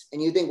business.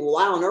 And you think, well,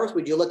 why on earth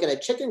would you look at a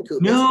chicken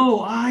coop business?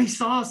 No, I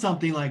saw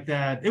something like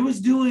that. It was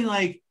doing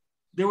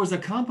there was a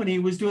company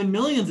was doing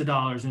millions of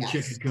dollars in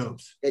chicken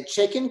coops. The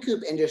chicken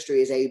coop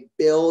industry is $1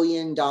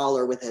 billion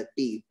with a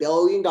B,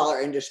 $1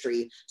 billion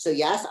industry. So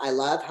yes, I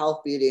love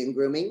health, beauty, and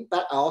grooming,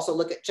 but I also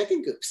look at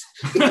chicken coops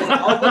because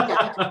I'll look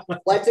at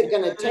what's it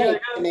going to take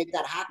to make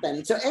that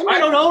happen. So I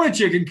don't own a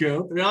chicken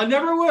coop, and I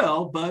never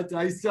will, but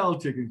I sell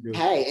chicken coops.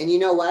 Hey, and you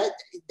know what?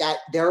 That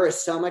there is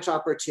so much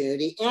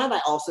opportunity, and I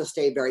also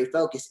stay very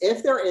focused.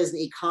 If there is an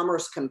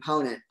e-commerce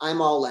component,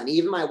 I'm all in.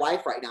 Even my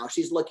wife right now,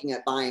 she's looking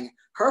at buying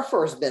her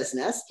first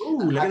business. Ooh,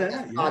 look at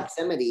that.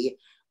 Proximity.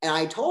 And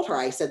I told her,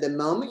 I said, the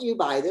moment you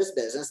buy this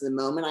business, the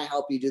moment I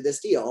help you do this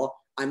deal,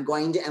 I'm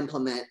going to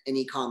implement an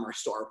e-commerce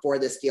store for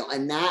this deal.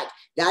 And that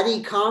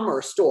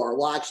e-commerce store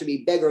will actually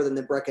be bigger than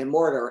the brick and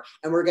mortar,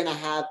 and we're going to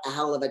have a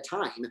hell of a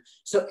time.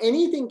 So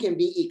anything can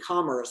be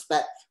e-commerce,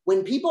 but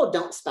when people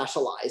don't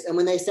specialize and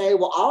when they say,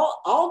 well,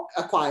 I'll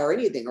acquire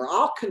anything or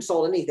I'll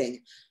consult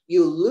anything,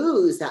 you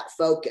lose that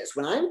focus.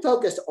 When I'm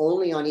focused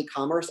only on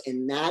e-commerce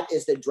and that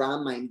is the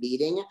drum I'm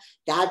beating,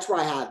 that's where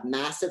I have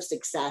massive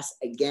success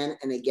again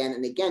and again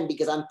and again,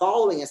 because I'm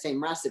following the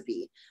same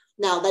recipe.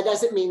 Now, that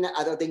doesn't mean that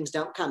other things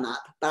don't come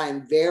up, but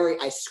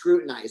I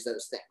scrutinize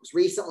those things.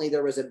 Recently,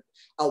 there was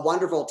a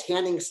wonderful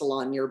tanning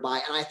salon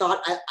nearby, and I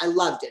thought I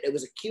loved it. It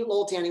was a cute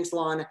little tanning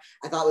salon.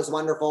 I thought it was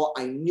wonderful.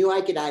 I knew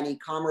I could add an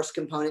e-commerce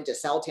component to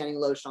sell tanning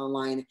lotion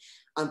online.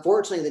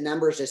 Unfortunately, the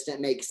numbers just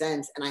didn't make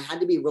sense. And I had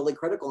to be really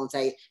critical and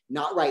say,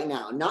 not right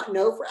now, not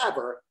no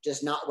forever,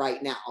 just not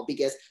right now,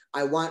 because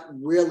I want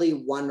really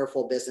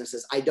wonderful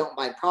businesses. I don't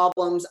buy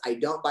problems. I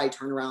don't buy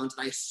turnarounds.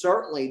 And I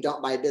certainly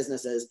don't buy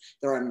businesses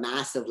that are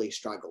massively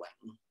struggling.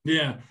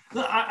 Yeah.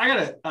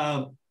 I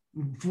gotta,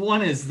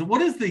 one is,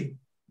 what is the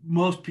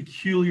most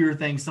peculiar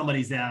thing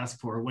somebody's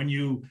asked for when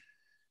you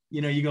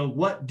go,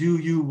 what do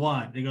you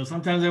want? They go,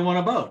 sometimes I want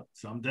a boat.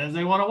 Sometimes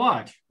they want to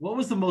watch. What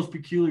was the most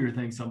peculiar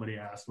thing somebody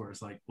asked for?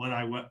 It's like,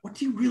 what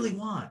do you really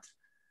want?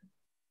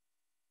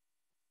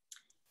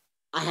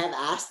 I have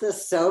asked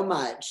this so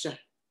much.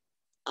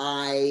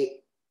 I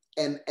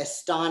am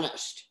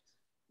astonished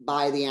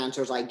by the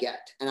answers I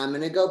get. And I'm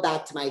going to go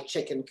back to my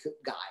chicken coop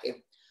guy.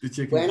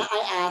 When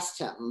I asked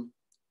him,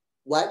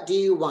 what do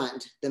you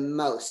want the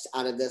most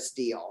out of this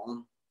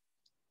deal?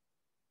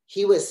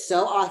 He was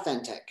so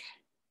authentic.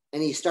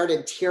 And he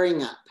started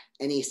tearing up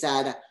and he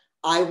said,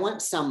 I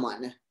want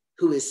someone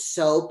who is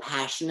so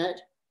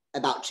passionate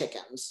about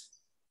chickens.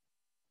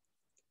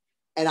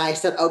 And I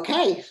said,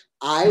 okay,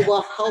 I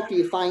will help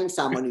you find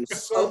someone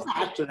who's so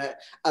passionate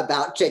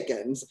about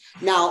chickens.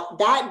 Now,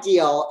 that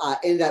deal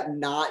ended up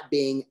not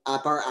being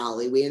up our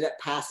alley. We ended up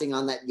passing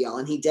on that deal.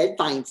 And he did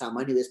find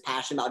someone who is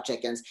passionate about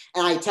chickens.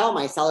 And I tell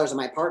my sellers and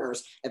my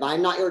partners, if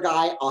I'm not your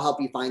guy, I'll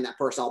help you find that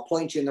person. I'll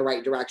point you in the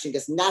right direction,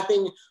 because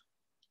nothing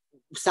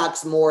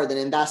sucks more than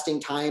investing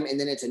time and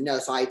then it's a no.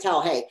 So I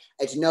tell, hey,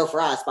 it's a no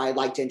for us, but I'd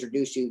like to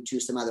introduce you to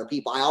some other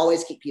people. I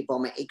always keep people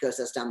in my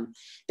ecosystem.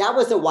 That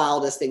was the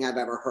wildest thing I've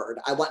ever heard.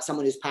 I want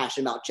someone who's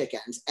passionate about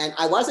chickens. And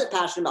I wasn't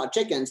passionate about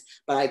chickens,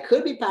 but I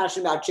could be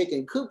passionate about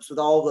chicken coops with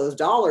all those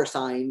dollar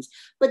signs.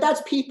 But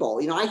that's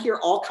people. I hear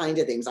all kinds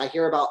of things. I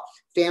hear about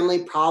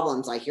family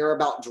problems. I hear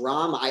about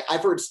drama.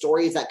 I've heard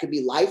stories that could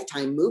be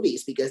Lifetime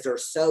movies because they're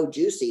so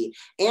juicy.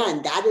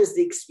 And that is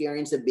the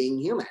experience of being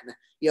human.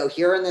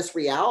 Here in this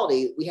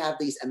reality, we have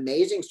these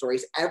amazing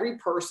stories. Every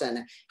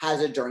person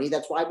has a journey.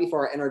 That's why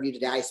before our interview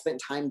today, I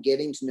spent time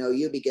getting to know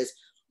you, because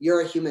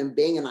you're a human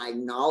being and I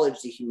acknowledge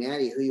the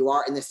humanity, who you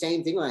are. And the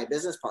same thing with my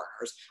business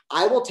partners.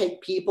 I will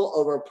take people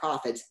over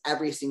profits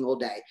every single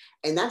day.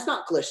 And that's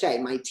not cliche.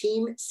 My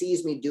team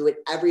sees me do it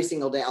every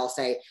single day. I'll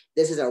say,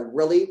 this is a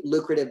really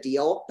lucrative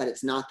deal, but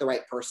it's not the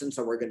right person,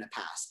 so we're going to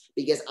pass.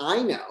 Because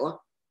I know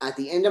at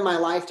the end of my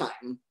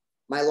lifetime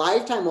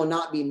will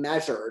not be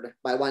measured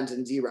by ones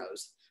and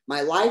zeros.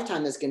 My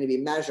lifetime is going to be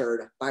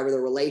measured by the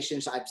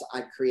relationships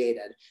I've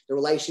created, the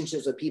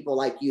relationships with people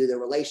like you, the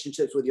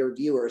relationships with your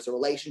viewers, the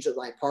relationships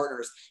with my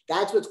partners.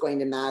 That's what's going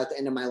to matter at the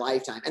end of my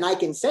lifetime. And I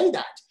can say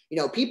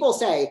that. People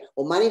say,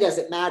 well, money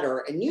doesn't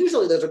matter. And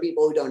usually those are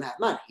people who don't have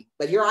money.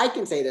 But here I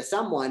can say to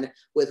someone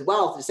with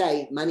wealth to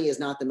say, money is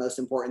not the most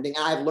important thing.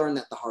 And I've learned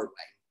that the hard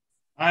way.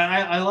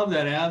 I love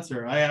that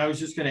answer. I was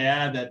just going to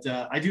add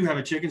that I do have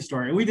a chicken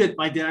story. And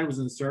my dad was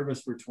in the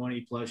service for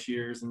 20 plus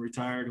years and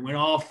retired and went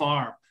all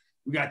farm.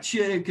 We got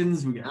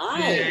chickens, we got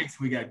pigs,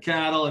 we got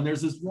cattle. And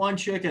there's this one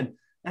chicken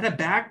that had a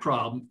back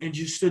problem and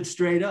just stood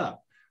straight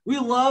up. We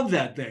love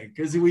that thing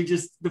because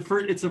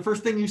it's the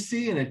first thing you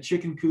see in a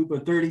chicken coop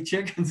of 30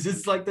 chickens.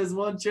 It's like this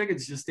one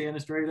chicken's just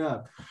standing straight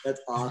up. That's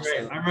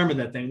awesome. I remember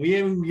that thing. We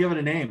even give it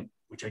a name,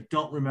 which I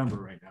don't remember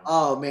right now.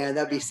 Oh man,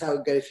 that'd be so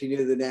good if you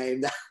knew the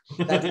name.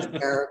 That's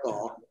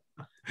hysterical.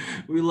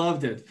 We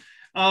loved it.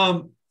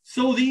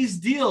 So these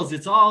deals,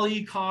 it's all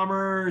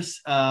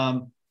e-commerce.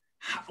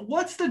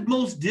 What's the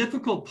most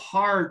difficult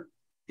part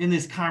in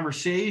this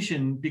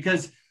conversation?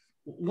 Because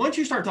once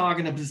you start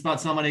talking about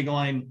somebody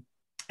going,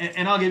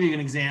 and I'll give you an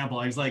example.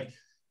 I was like,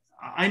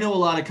 I know a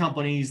lot of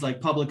companies,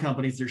 like public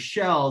companies, they're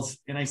shells.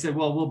 And I said,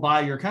 well, we'll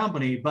buy your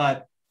company,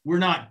 but we're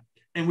not,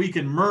 and we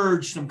can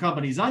merge some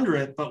companies under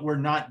it, but we're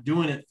not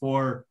doing it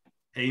for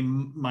a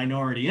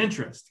minority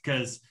interest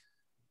because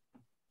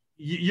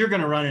you're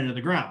going to run into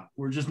the ground.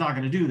 We're just not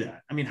going to do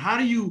that. I mean,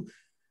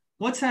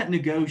 what's that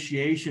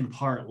negotiation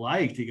part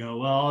like to go,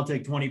 well, I'll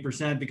take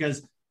 20%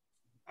 because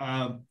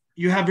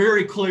you have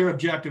very clear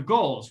objective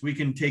goals. We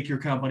can take your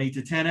company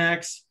to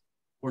 10X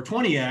or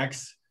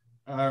 20X,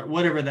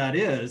 whatever that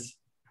is.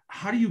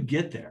 How do you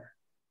get there?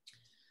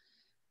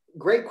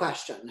 Great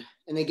question.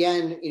 And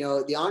again,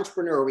 the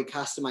entrepreneur we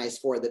customize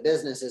for the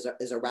business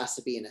is a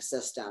recipe and a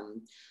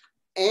system.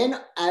 In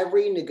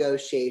every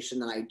negotiation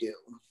that I do,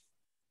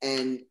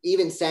 and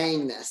even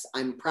saying this,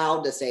 I'm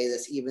proud to say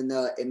this, even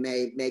though it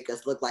may make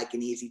us look like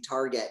an easy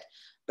target,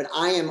 but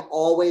I am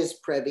always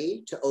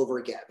privy to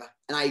overgive.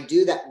 And I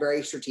do that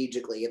very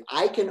strategically. If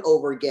I can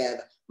overgive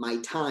my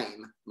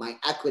time, my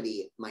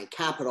equity, my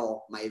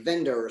capital, my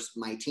vendors,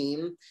 my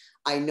team,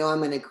 I know I'm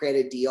going to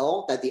create a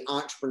deal that the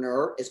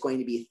entrepreneur is going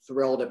to be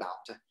thrilled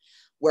about.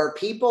 Where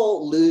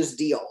people lose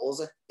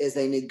deals is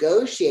they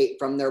negotiate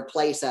from their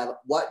place of,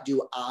 what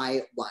do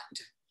I want?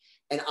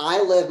 And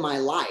I live my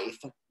life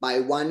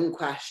by one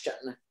question.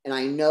 And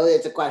I know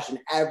it's a question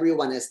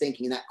everyone is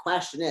thinking. That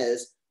question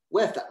is,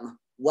 with them,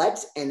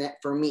 what's in it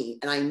for me?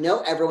 And I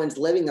know everyone's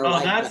living their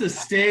life. That's a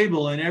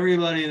stable. And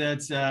everybody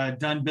that's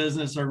done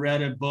business or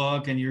read a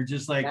book, and you're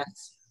just like,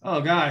 yes.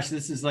 Oh gosh,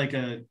 this is like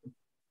a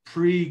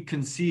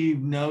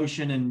preconceived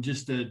notion and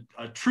just a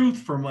truth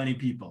for many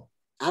people.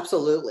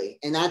 Absolutely.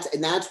 And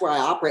that's where I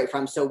operate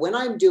from. So when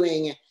I'm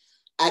doing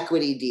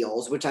equity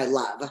deals, which I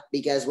love,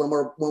 because when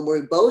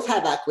we both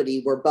have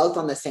equity, we're both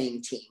on the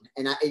same team.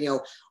 And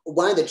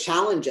one of the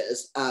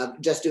challenges of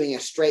just doing a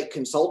straight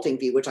consulting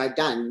fee, which I've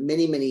done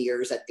many, many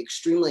years at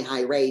extremely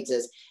high rates,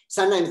 is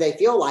sometimes they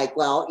feel like,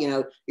 well,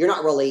 you're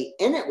not really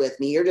in it with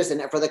me. You're just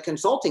in it for the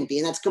consulting fee.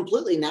 And that's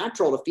completely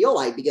natural to feel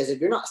like, because if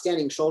you're not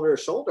standing shoulder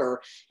to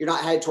shoulder, you're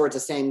not headed towards the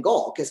same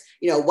goal. Because,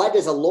 what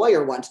does a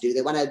lawyer want to do?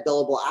 They want to have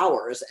billable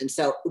hours. And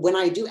so when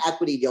I do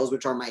equity deals,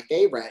 which are my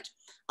favorite,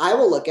 I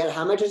will look at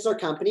how much is our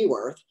company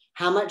worth,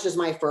 how much does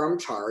my firm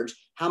charge,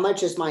 how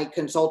much is my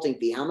consulting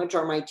fee, how much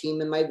are my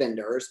team and my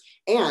vendors,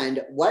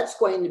 and what's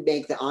going to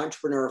make the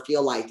entrepreneur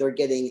feel like they're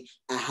getting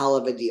a hell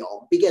of a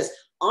deal. Because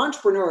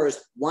entrepreneurs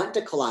want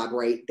to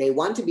collaborate, they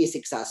want to be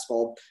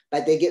successful,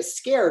 but they get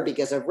scared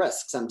because of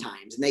risk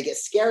sometimes. And they get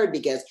scared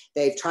because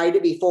they've tried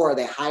it before.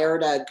 They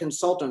hired a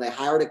consultant, they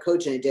hired a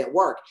coach, and it didn't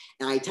work.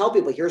 And I tell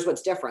people, here's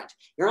what's different.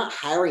 You're not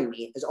hiring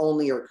me as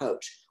only your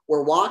coach.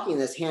 We're walking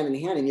this hand in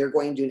hand, and you're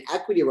going to do an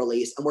equity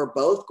release, and we're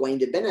both going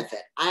to benefit.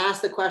 I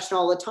ask the question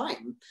all the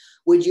time,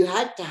 would you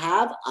have to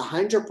have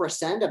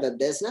 100% of a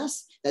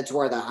business that's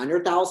worth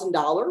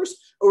 $100,000,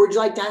 or would you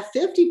like to have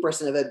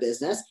 50% of a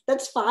business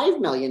that's $5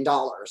 million?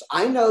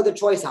 I know the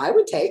choice I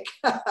would take.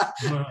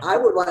 I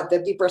would want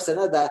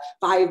 50% of the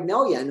 $5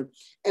 million.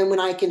 And when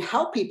I can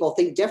help people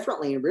think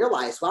differently and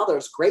realize, wow,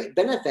 there's great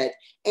benefit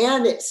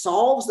and it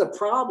solves the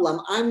problem,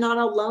 I'm not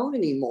alone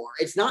anymore.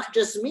 It's not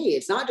just me.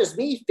 It's not just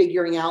me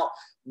figuring out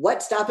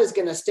what stuff is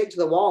going to stick to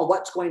the wall and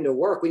what's going to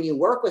work. When you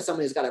work with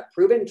someone who's got a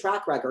proven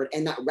track record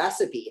and that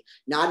recipe,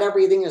 not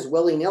everything is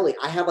willy-nilly.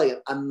 I have like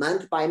a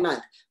month by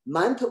month.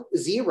 Month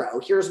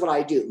 0, here's what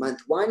I do.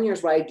 Month 1,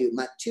 here's what I do.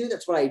 Month 2,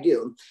 that's what I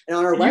do. And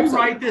on our website, you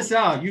write this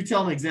out. You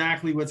tell him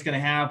exactly what's going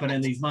to happen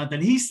in these months.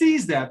 And he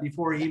sees that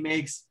before he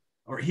makes,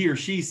 or he or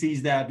she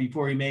sees that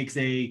before he makes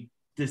a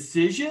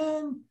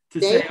decision to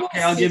say,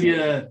 okay, I'll give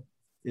you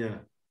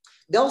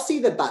they'll see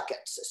the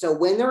buckets. So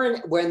when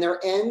they're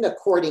in the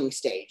courting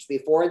stage,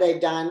 before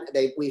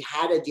we've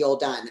had a deal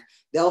done,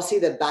 they'll see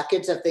the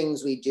buckets of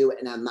things we do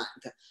in a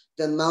month.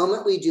 The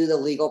moment we do the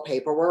legal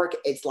paperwork,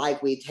 it's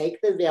like we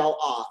take the veil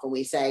off and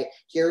we say,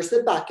 here's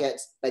the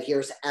buckets, but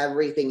here's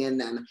everything in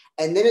them.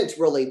 And then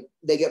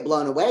they get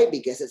blown away,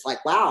 because it's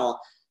like, wow,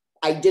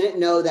 I didn't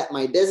know that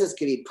my business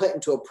could be put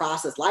into a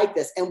process like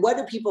this. And what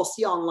do people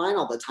see online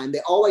all the time?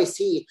 They always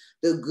see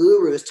the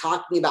gurus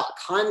talking about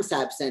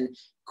concepts and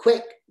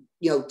quick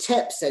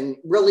tips and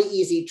really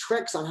easy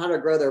tricks on how to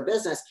grow their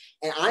business.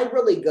 And I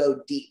really go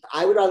deep.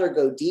 I would rather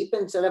go deep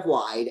instead of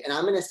wide. And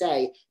I'm going to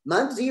say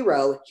month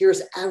 0,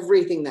 here's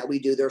everything that we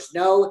do. There's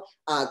no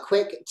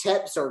quick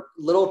tips or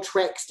little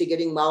tricks to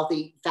getting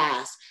wealthy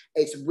fast.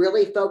 It's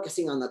really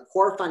focusing on the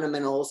core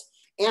fundamentals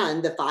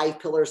and the 5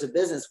 pillars of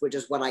business, which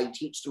is what I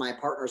teach to my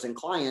partners and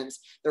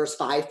clients. There's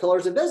 5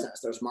 pillars of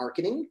business. There's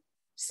marketing,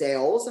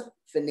 sales,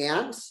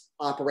 finance,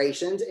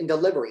 operations, and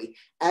delivery.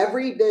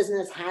 Every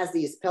business has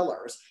these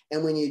pillars.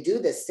 And when you do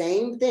the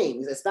same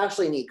things,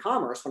 especially in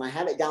e-commerce, when I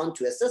have it down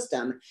to a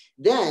system,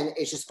 then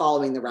it's just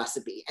following the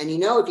recipe. And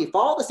if you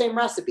follow the same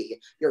recipe,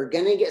 you're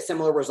going to get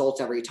similar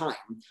results every time.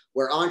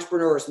 Where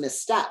entrepreneurs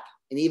misstep,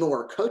 and even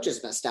where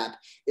coaches misstep,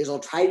 is they'll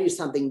try to do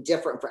something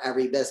different for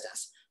every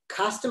business.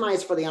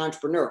 Customize for the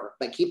entrepreneur,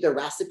 but keep the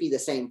recipe the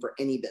same for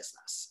any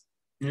business.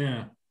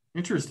 Yeah,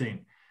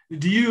 interesting.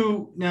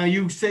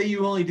 You say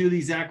you only do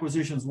these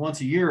acquisitions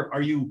once a year.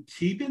 Are you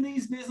keeping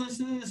these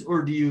businesses,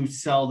 or do you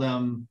sell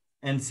them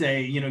and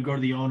say, go to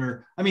the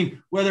owner? I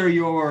mean, whether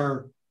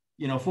you're,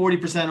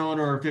 40%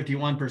 owner or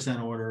 51%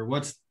 owner,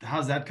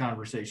 how's that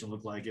conversation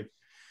look like?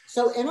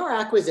 So in our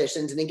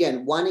acquisitions, and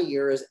again, 1 a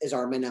year is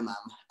our minimum,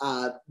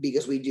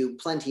 because we do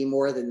plenty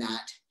more than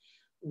that.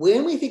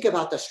 When we think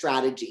about the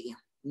strategy,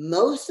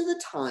 most of the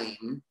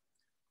time,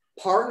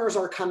 partners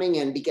are coming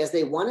in because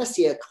they want to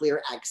see a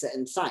clear exit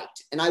in sight.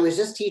 And I was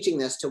just teaching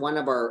this to one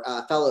of our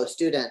fellow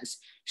students.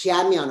 She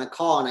had me on a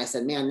call, and I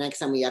said, man, next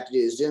time we have to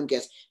do a Zoom,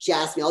 because she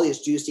asked me all these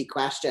juicy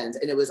questions,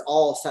 and it was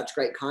all such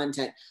great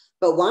content.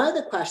 But one of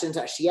the questions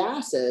that she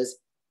asked is,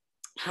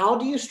 how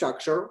do you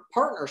structure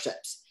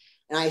partnerships?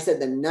 And I said,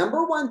 the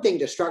number one thing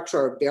to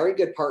structure a very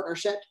good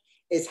partnership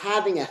is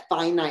having a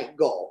finite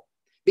goal,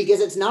 because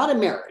it's not a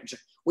marriage.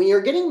 When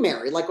you're getting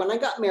married, like when I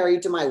got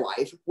married to my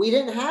wife, we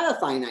didn't have a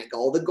finite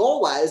goal. The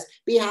goal was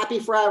be happy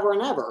forever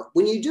and ever.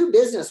 When you do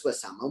business with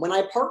someone, when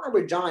I partner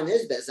with John in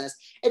his business,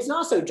 it's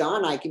not so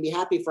John and I can be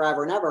happy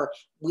forever and ever.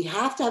 We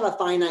have to have a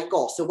finite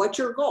goal. So what's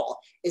your goal?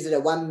 Is it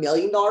a $1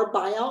 million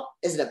buyout?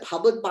 Is it a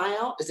public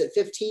buyout? Is it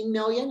 15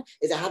 million?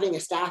 Is it having a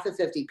staff of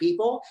 50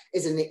 people?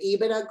 Is it an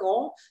EBITDA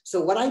goal?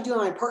 So what I do in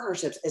my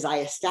partnerships is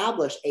I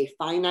establish a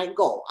finite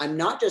goal. I'm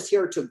not just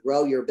here to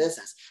grow your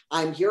business.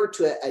 I'm here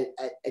to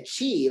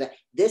achieve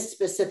this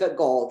specific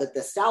goal that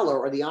the seller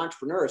or the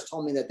entrepreneur has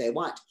told me that they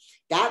want.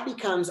 That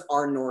becomes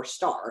our North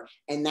Star.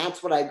 And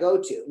that's what I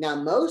go to. Now,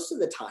 most of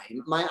the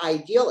time, my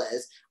ideal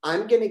is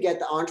I'm going to get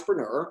the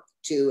entrepreneur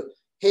to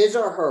his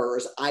or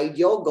hers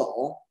ideal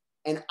goal.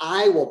 and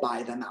I will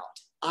buy them out.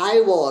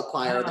 I will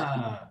acquire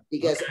them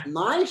because okay.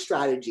 my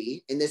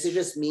strategy, and this is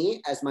just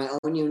me as my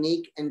own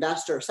unique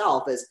investor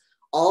self, is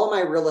all of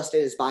my real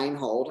estate is buy and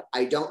hold.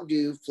 I don't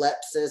do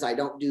flips. I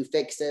don't do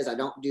fixes. I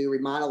don't do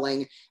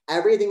remodeling.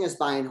 Everything is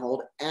buy and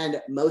hold.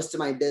 And most of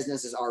my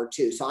businesses are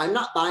too. So I'm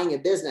not buying a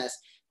business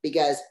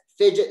because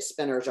fidget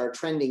spinners are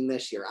trending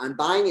this year. I'm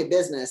buying a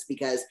business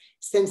because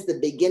since the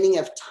beginning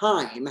of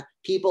time,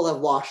 people have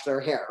washed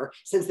their hair.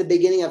 Since the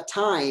beginning of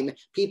time,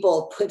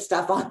 people have put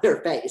stuff on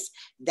their face.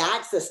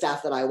 That's the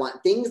stuff that I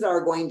want. Things that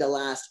are going to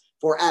last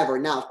forever.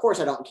 Now, of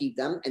course, I don't keep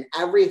them. And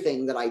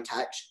everything that I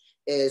touch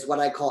is what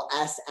I call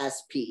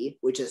SSP,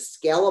 which is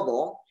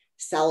scalable,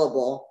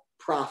 sellable,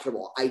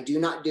 profitable. I do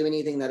not do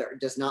anything that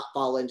does not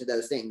fall into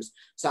those things.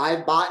 So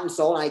I've bought and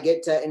sold. And I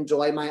get to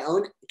enjoy my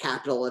own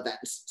capital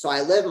events. So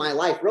I live my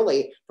life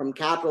really from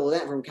capital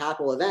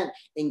event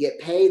and get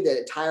paid the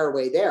entire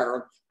way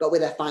there, but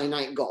with a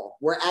finite goal.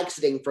 We're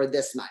exiting for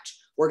this much.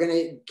 We're going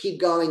to keep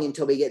going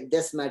until we get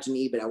this much in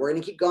EBITDA. We're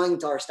going to keep going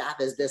until our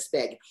staff is this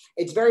big.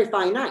 It's very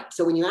finite.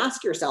 So when you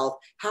ask yourself,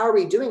 how are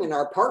we doing in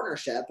our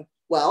partnership?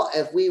 Well,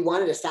 if we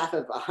wanted a staff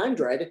of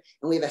 100 and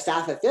we have a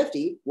staff of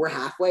 50, we're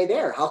halfway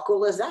there. How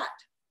cool is that?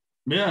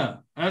 Yeah,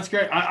 that's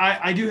great.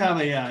 I do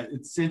have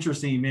it's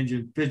interesting you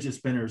mentioned fidget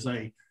spinners.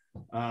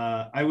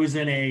 I was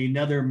in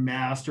another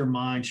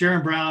mastermind.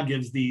 Sharon Brown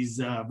gives these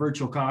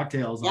virtual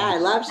cocktails. Yeah, I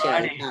love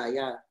Sharon.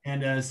 Yeah.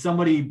 And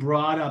somebody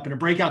brought up in a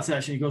breakout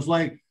session, he goes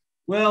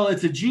well,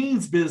 it's a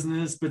jeans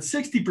business, but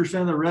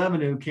 60% of the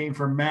revenue came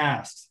from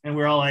masks. And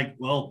we're all like,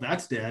 well,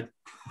 that's dead.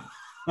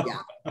 Yeah.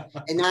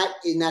 And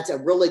that's a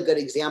really good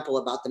example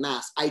about the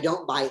mask. I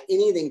don't buy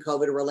anything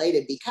COVID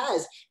related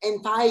because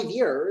in 5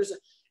 years,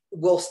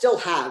 we'll still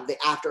have the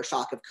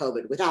aftershock of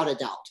COVID without a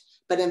doubt.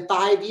 But in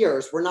 5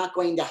 years, we're not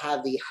going to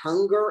have the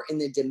hunger and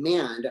the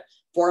demand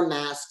for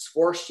masks,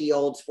 for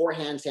shields, for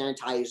hand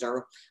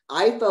sanitizer.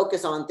 I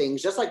focus on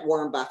things just like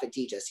Warren Buffett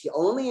teaches. He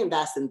only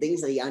invests in things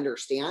that he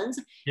understands.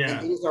 Yeah.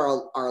 And these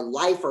are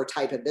lifer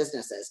type of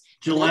businesses.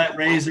 Gillette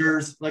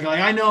razors. Like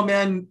I know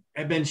men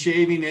have been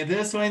shaving in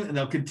this way and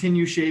they'll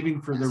continue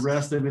shaving for the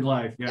rest of their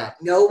life. Yeah.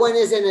 No one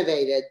has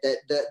innovated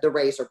the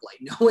razor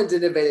blade. No one's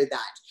innovated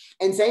that.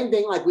 And same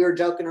thing, like we were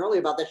joking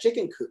earlier about the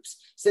chicken coops.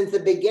 Since the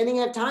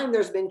beginning of time,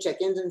 there's been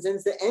chickens. And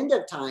since the end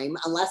of time,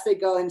 unless they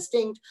go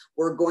extinct,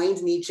 we're going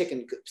to need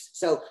chicken coops.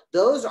 So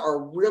those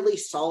are really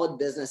solid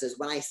businesses.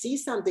 When I see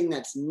something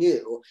that's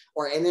new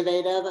or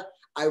innovative,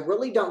 I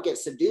really don't get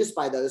seduced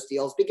by those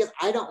deals because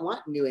I don't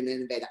want new and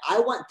innovative. I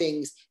want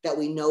things that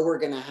we know we're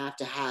going to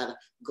have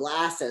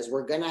glasses.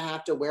 We're going to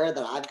have to wear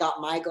that. I've got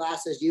my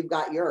glasses. You've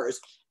got yours.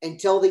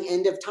 Until the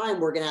end of time,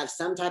 we're going to have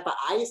some type of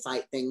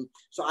eyesight thing.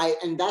 So I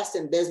invest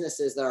in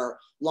businesses that are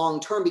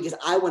long-term because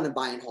I want to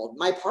buy and hold.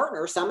 My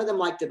partner, some of them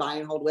like to buy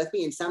and hold with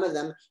me, and some of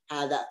them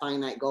have that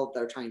finite goal that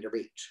they're trying to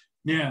reach.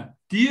 Yeah.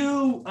 Do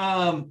you,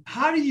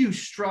 how do you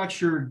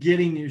structure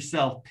getting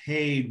yourself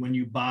paid when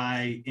you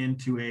buy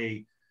into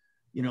a,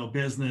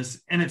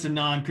 business and it's a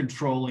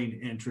non-controlling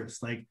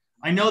interest? Like,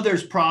 I know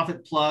there's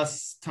profit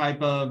plus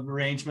type of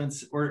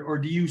arrangements, or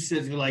do you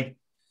sit like,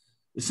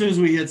 as soon as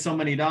we hit so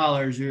many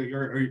dollars,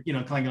 you're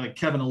kind of like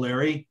Kevin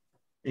O'Leary,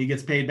 he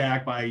gets paid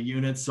back by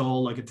units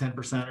sold, like a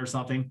 10% or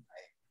something.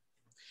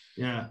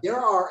 Yeah. There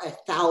are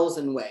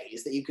 1,000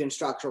 ways that you can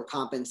structure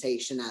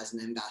compensation as an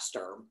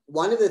investor.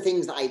 One of the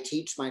things that I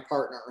teach my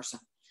partners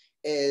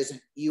is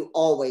you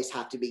always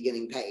have to be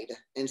getting paid.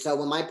 And so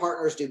when my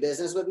partners do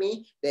business with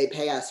me, they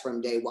pay us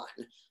from day one.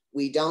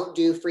 We don't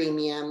do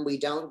freemium. We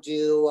don't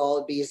do,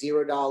 it'd be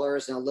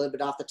 $0 and a little bit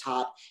off the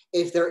top.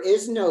 If there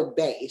is no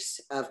base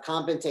of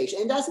compensation,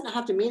 it doesn't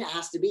have to mean it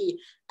has to be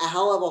a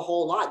hell of a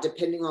whole lot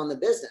depending on the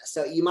business.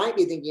 So you might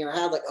be thinking in your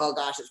head like, oh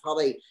gosh, it's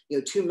probably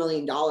 $2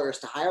 million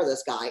to hire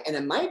this guy. And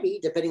it might be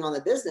depending on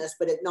the business,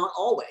 but it's not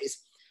always.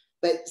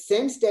 But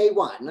since day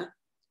one,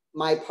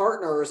 my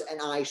partners and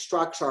I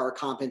structure our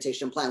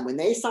compensation plan. When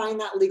they sign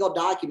that legal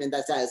document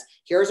that says,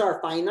 here's our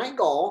finite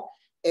goal.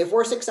 If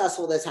we're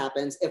successful, this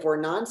happens. If we're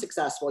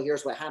non-successful,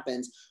 here's what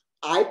happens.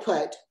 I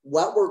put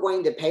what we're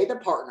going to pay the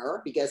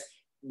partner because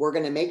we're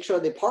going to make sure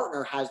the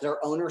partner has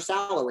their owner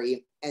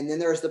salary. And then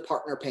there's the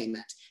partner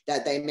payment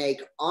that they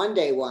make on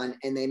day one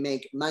and they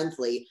make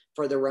monthly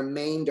for the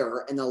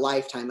remainder in the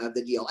lifetime of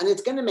the deal. And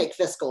it's going to make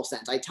fiscal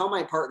sense. I tell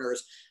my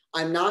partners,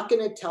 I'm not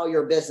going to tell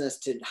your business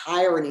to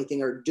hire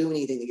anything or do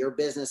anything that your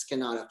business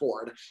cannot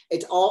afford.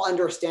 It's all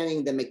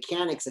understanding the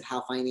mechanics of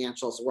how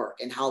financials work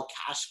and how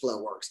cash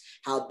flow works,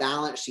 how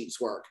balance sheets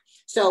work.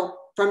 So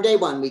from day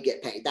one, we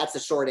get paid. That's the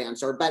short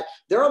answer. But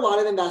there are a lot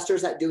of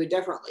investors that do it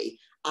differently.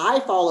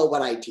 I follow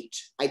what I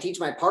teach. I teach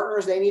my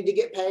partners they need to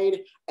get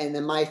paid, and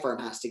then my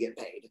firm has to get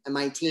paid, and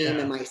my team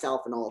and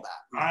myself and all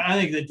that. I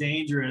think the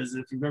danger is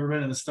if you've ever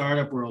been in the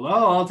startup world,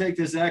 I'll take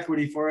this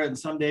equity for it, and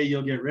someday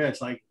you'll get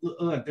rich. Like,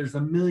 look, there's a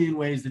million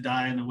ways to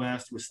die in the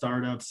West with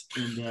startups,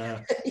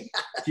 and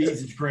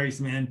Jesus Christ,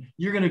 man,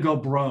 you're going to go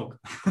broke.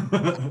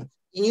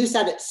 You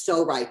said it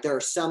so right. There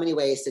are so many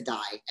ways to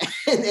die.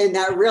 and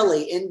that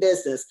really, in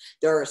business,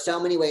 there are so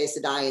many ways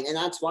to die. And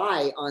that's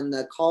why on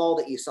the call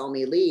that you saw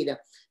me lead,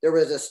 there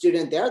was a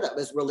student there that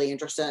was really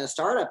interested in a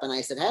startup. And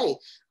I said, hey,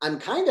 I'm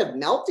kind of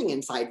melting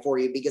inside for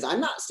you because I'm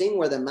not seeing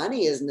where the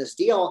money is in this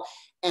deal.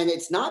 And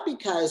it's not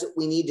because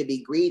we need to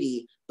be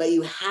greedy, but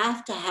you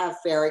have to have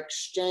fair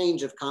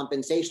exchange of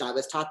compensation. I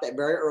was taught that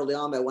very early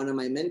on by one of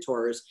my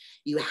mentors.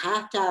 You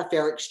have to have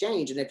fair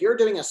exchange. And if you're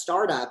doing a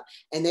startup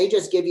and they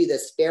just give you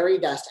this fairy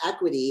dust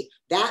equity,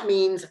 that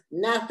means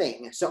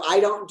nothing. So I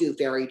don't do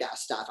fairy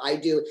dust stuff. I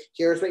do,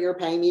 here's what you're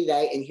paying me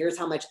today, and here's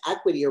how much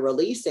equity you're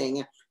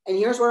releasing. And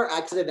here's what our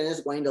exit event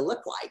is going to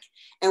look like.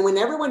 And when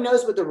everyone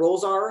knows what the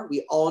rules are,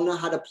 we all know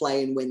how to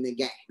play and win the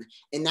game.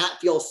 And that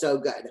feels so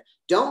good.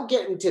 Don't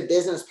get into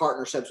business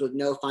partnerships with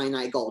no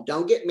finite goal.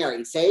 Don't get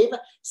married. Save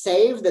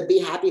the be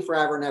happy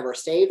forever and ever.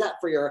 Save that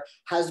for your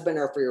husband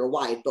or for your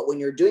wife. But when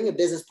you're doing a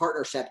business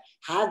partnership,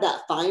 have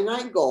that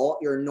finite goal,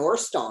 your North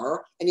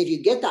Star. And if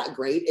you get that,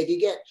 great. If you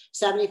get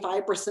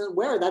 75%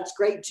 where, that's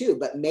great too.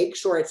 But make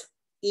sure it's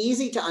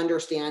easy to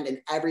understand and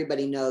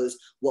everybody knows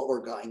what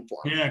we're going for.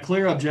 Yeah,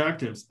 clear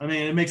objectives. I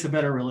mean, it makes a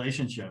better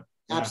relationship.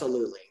 Yeah.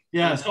 Absolutely.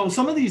 Yeah. So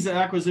some of these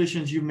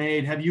acquisitions you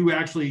made, have you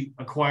actually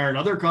acquired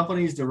other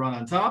companies to run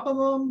on top of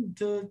them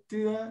to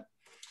do that?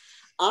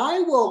 I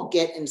will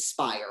get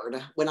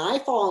inspired. When I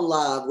fall in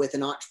love with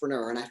an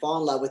entrepreneur and I fall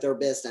in love with their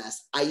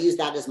business, I use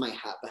that as my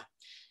hub.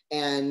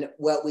 And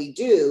what we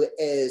do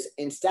is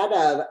instead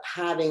of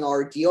having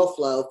our deal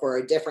flow for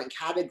a different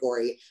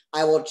category,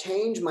 I will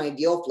change my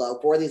deal flow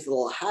for these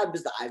little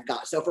hubs that I've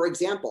got. So for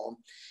example,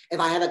 if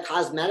I have a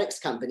cosmetics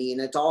company and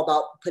it's all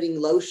about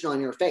putting lotion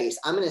on your face,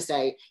 I'm going to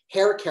say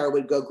hair care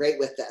would go great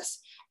with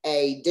this.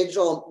 A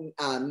digital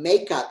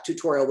makeup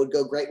tutorial would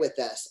go great with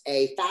this.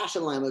 A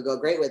fashion line would go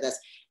great with this.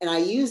 And I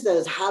use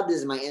those hubs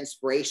as my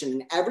inspiration.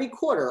 And every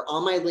quarter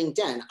on my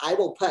LinkedIn, I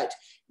will put,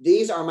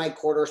 these are my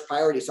quarter's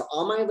priorities. So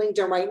on my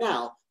LinkedIn right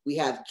now, we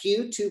have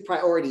Q2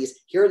 priorities.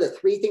 Here are the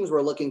 3 things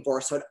we're looking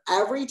for. So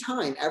every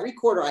time, every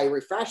quarter, I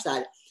refresh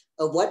that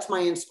of what's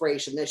my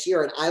inspiration this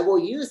year. And I will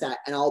use that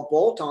and I'll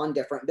bolt on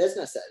different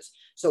businesses.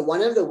 So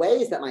one of the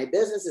ways that my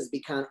business has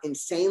become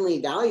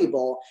insanely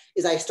valuable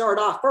is I start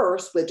off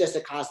first with just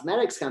a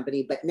cosmetics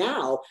company, but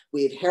now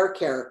we have hair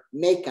care,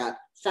 makeup,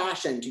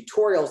 fashion,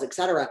 tutorials,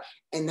 etc.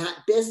 And that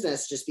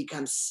business just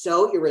becomes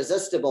so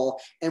irresistible.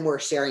 And we're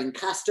sharing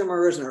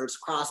customers and there's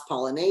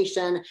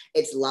cross-pollination.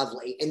 It's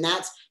lovely. And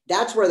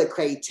that's where the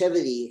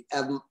creativity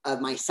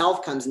of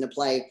myself comes into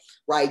play,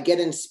 where I get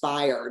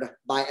inspired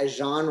by a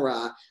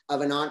genre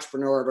of an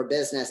entrepreneur of a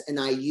business. And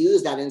I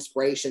use that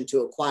inspiration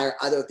to acquire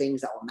other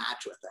things that will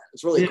match with it.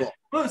 It's really cool.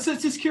 Well, so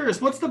just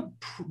curious, what's the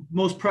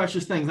most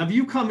precious thing? Now, if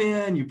you come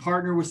in, you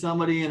partner with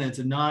somebody and it's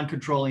a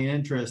non-controlling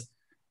interest,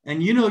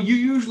 and you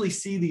usually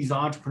see these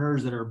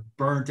entrepreneurs that are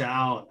burnt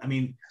out. I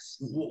mean,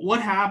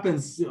 what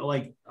happens?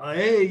 Like,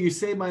 hey, you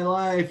saved my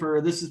life, or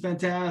this is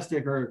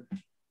fantastic, or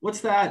what's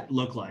that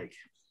look like?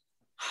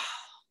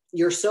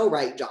 You're so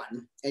right,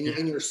 John, and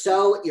you're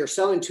so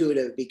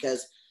intuitive,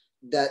 because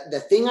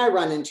the thing I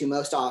run into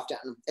most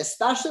often,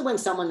 especially when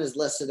someone has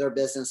listed their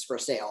business for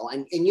sale,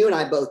 and you and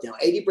I both know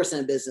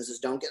 80% of businesses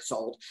don't get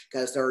sold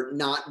because they're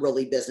not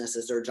really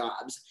businesses, they're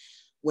jobs.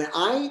 When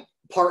I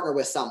partner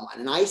with someone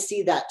and I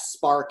see that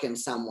spark in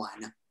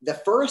someone, the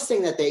first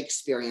thing that they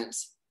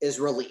experience is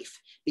relief,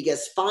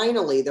 because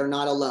finally they're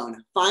not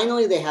alone.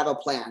 Finally, they have a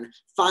plan.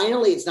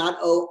 Finally, it's not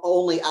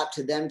only up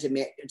to them to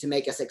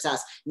make a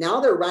success. Now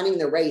they're running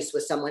the race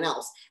with someone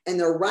else, and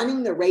they're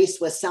running the race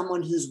with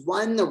someone who's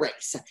won the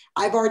race.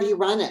 I've already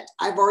run it.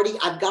 I've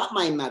got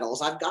my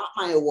medals. I've got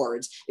my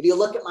awards. If you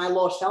look at my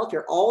little shelf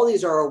here, all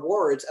these are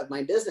awards of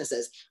my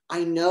businesses.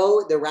 I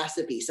know the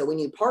recipe. So when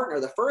you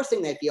partner, the first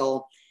thing they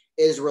feel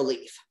is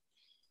relief.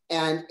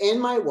 And in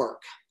my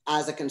work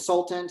as a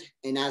consultant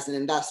and as an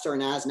investor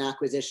and as an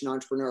acquisition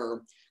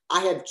entrepreneur,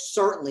 I have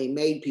certainly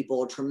made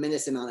people a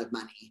tremendous amount of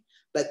money.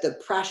 But the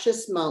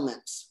precious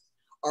moments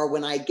are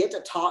when I get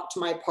to talk to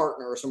my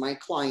partners or my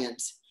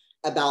clients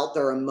about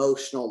their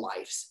emotional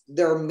lives,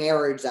 their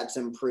marriage that's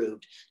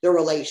improved, their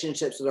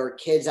relationships with their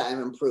kids that have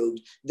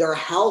improved, their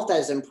health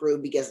has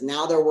improved because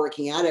now they're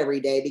working out every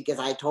day because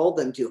I told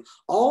them to.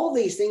 All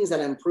these things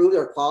that improve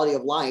their quality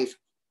of life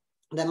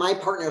that my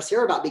partners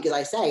hear about, because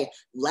I say,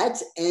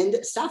 let's end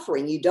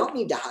suffering. You don't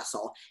need to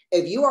hustle.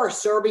 If you are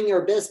serving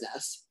your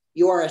business,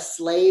 you are a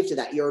slave to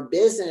that. Your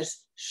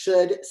business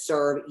should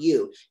serve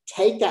you.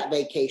 Take that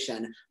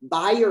vacation,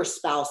 buy your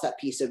spouse that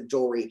piece of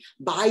jewelry,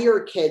 buy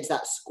your kids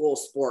that school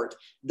sport.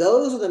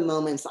 Those are the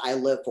moments I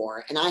live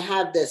for. And I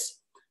have this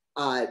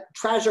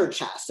treasure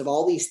chest of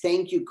all these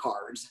thank you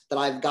cards that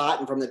I've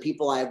gotten from the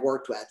people I've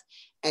worked with.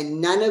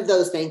 And none of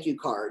those thank you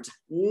cards,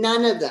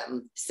 none of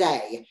them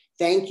say,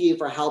 thank you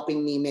for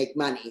helping me make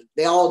money.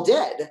 They all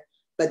did,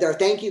 but their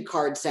thank you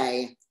cards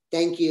say,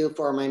 thank you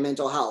for my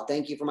mental health.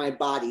 Thank you for my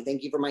body.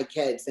 Thank you for my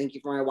kids. Thank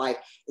you for my wife.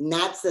 And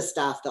that's the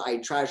stuff that I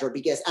treasure,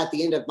 because at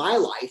the end of my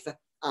life,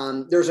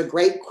 there's a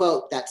great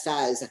quote that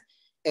says,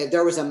 if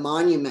there was a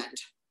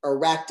monument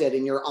erected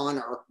in your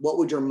honor, what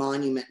would your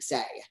monument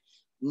say?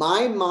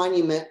 My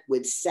monument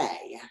would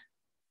say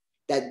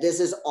that this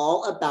is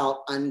all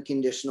about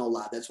unconditional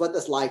love. That's what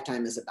this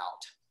lifetime is about.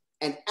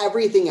 And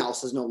everything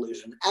else is an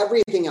illusion.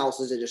 Everything else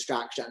is a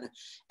distraction.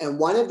 And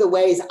one of the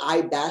ways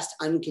I best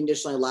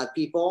unconditionally love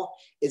people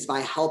is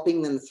by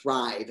helping them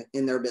thrive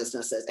in their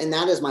businesses. And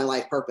that is my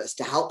life purpose,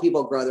 to help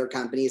people grow their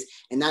companies.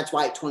 And that's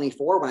why at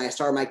 24, when I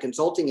started my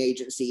consulting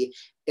agency,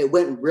 it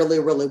went really,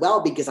 really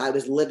well because I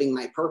was living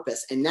my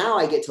purpose. And now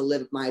I get to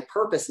live my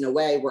purpose in a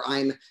way where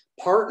I'm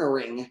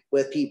partnering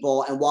with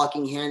people and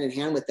walking hand in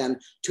hand with them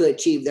to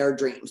achieve their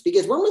dreams.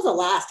 Because when was the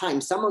last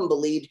time someone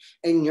believed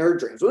in your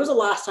dreams? When was the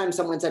last time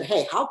someone said,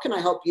 hey, how can I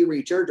help you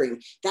reach your dream?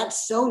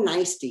 That's so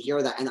nice to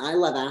hear that. And I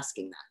love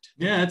asking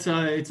that. Yeah,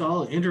 it's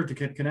all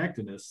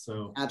interconnectedness.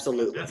 So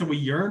absolutely, that's what we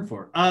yearn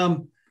for.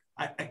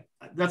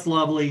 That's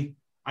lovely.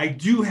 I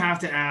do have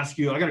to ask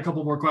you, I got a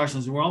couple more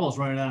questions. We're almost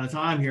running out of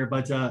time here,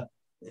 but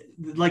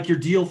like your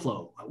deal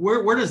flow,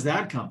 where does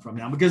that come from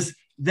now? Because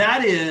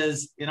that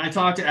is, and I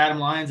talked to Adam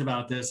Lyons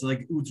about this,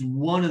 like it's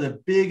one of the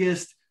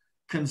biggest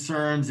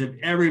concerns of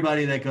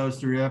everybody that goes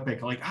through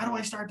Epic. Like, how do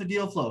I start the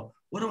deal flow?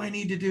 What do I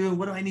need to do?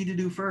 What do I need to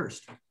do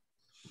first?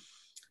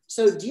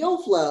 So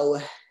deal flow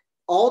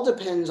all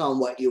depends on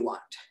what you want.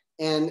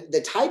 And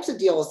the types of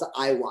deals that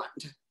I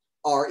want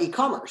are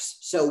e-commerce.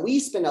 So we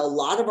spend a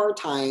lot of our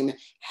time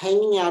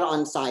hanging out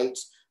on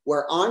sites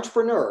where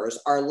entrepreneurs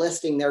are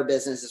listing their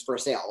businesses for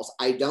sales.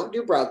 I don't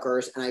do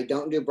brokers and I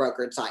don't do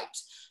brokered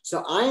sites.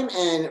 So I'm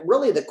in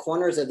really the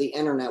corners of the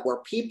internet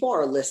where people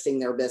are listing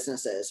their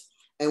businesses,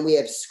 and we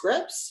have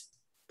scripts,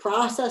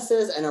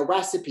 processes, and a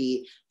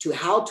recipe to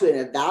how to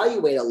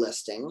evaluate a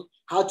listing,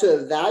 how to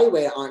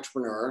evaluate an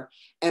entrepreneur,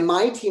 and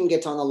my team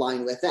gets on the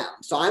line with them.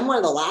 So I'm one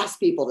of the last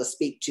people to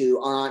speak to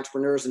our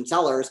entrepreneurs and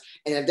sellers,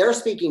 and if they're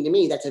speaking to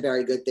me, that's a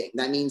very good thing.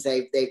 That means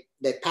they've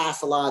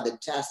passed a lot of the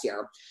tests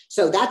here.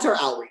 So that's our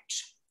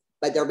outreach.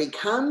 But there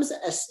becomes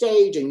a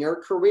stage in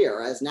your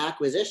career as an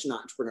acquisition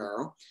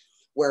entrepreneur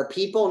where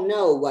people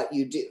know what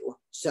you do.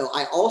 So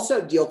I also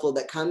have deal flow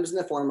that comes in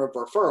the form of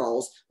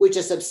referrals, which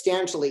is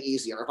substantially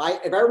easier.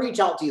 If I reach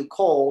out to you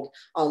cold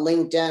on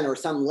LinkedIn or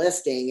some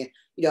listing,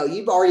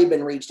 you've already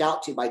been reached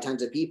out to by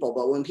tons of people.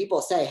 But when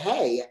people say,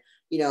 hey,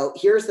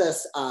 here's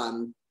this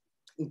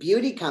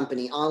beauty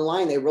company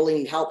online, they really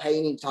need help. Hey,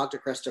 you need to talk to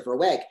Christopher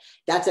Wick.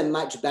 That's a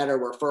much better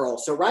referral.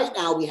 So right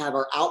now we have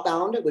our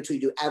outbound, which we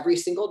do every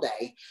single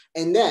day.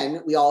 And then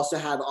we also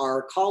have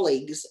our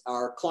colleagues,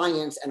 our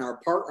clients, and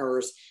our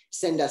partners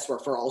send us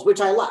referrals,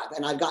 which I love.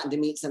 And I've gotten to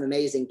meet some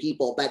amazing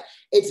people, but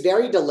it's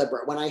very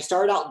deliberate. When I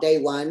started out day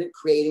one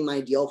creating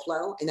my deal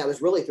flow, and that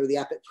was really through the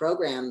Epic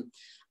program,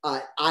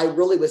 I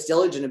really was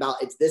diligent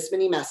about it's this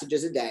many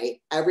messages a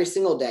day, every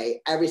single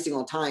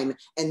time.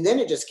 And then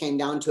it just came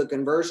down to a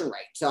conversion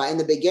rate. So in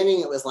the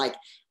beginning, it was like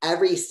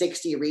every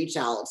 60 reach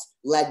outs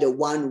led to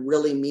one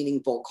really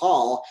meaningful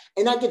call.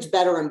 And that gets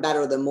better and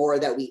better the more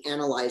that we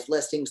analyze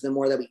listings, the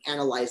more that we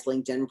analyze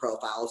LinkedIn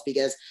profiles,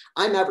 because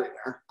I'm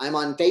everywhere. I'm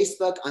on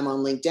Facebook, I'm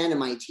on LinkedIn, and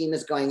my team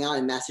is going out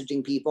and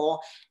messaging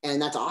people.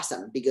 And that's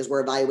awesome because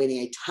we're evaluating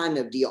a ton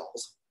of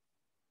deals.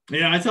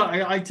 Yeah,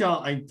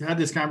 I had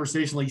this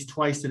conversation at least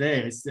twice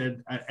today. I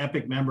said,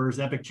 Epic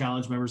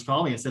Challenge members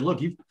call me. I said,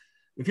 look, if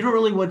you don't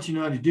really what you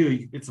know how to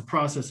do, it's a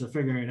process of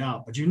figuring it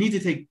out. But you need to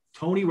take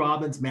Tony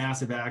Robbins'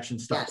 massive action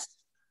steps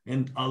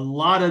and a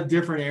lot of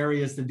different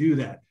areas to do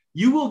that.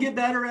 You will get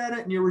better at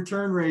it, and your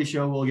return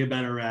ratio will get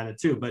better at it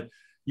too. But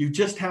you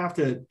just have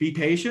to be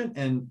patient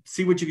and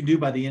see what you can do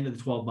by the end of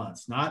the 12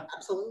 months. Not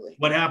absolutely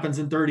what happens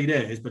in 30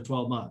 days, but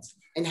 12 months.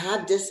 And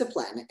have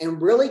discipline and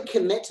really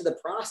commit to the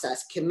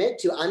process. Commit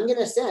to, I'm going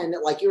to send,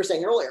 like you were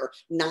saying earlier,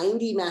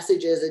 90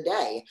 messages a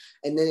day.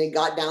 And then it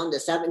got down to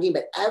 17,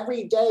 but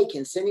every day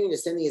continuing to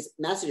send these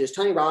messages.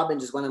 Tony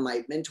Robbins is one of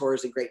my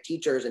mentors and great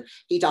teachers, and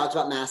he talks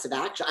about massive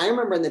action. I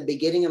remember in the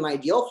beginning of my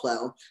deal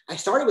flow, I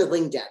started with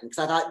LinkedIn because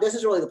I thought this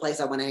is really the place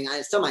I want to hang out.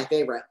 It's still my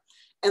favorite.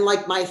 And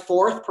like my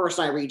fourth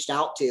person I reached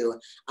out to,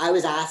 I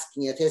was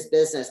asking if his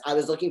business, I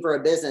was looking for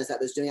a business that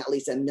was doing at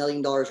least $1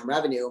 million in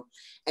revenue.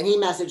 And he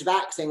messaged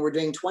back saying, we're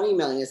doing 20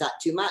 million. Is that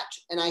too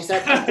much? And I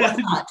said, of course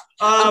not.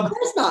 Of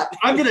course not.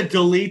 I'm going to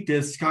delete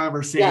this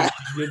conversation.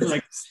 Yeah.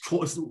 Like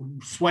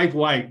swipe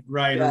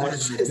right. Yeah.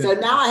 So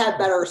now I have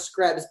better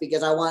scripts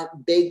because I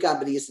want big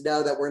companies to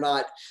know that we're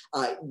not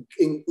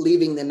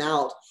leaving them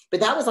out.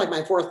 But that was like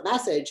my fourth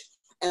message.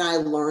 And I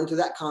learned through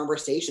that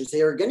conversation. So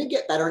you're going to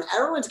get better, and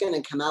everyone's going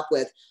to come up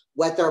with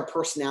what their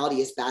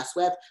personality is best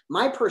with.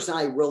 My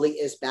personality really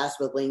is best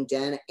with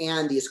LinkedIn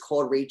and these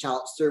cold reach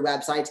outs through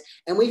websites.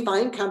 And we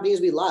find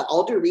companies we love.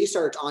 I'll do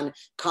research on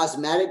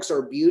cosmetics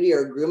or beauty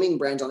or grooming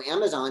brands on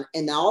Amazon,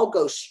 and I'll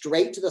go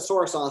straight to the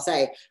source. And I'll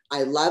say,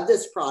 I love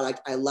this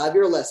product. I love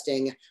your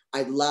listing.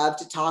 I'd love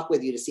to talk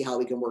with you to see how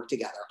we can work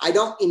together. I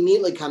don't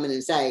immediately come in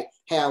and say,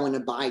 hey, I want to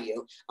buy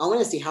you. I want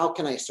to see how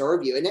can I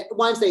serve you. And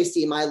once they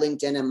see my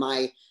LinkedIn and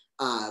my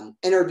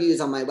interviews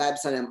on my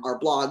website and our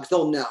blogs,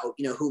 they'll know,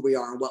 who we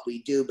are and what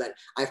we do. But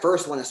I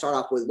first want to start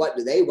off with what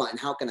do they want and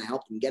how can I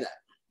help them get it?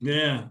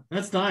 Yeah,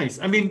 that's nice.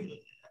 I mean,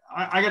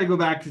 I got to go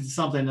back to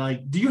something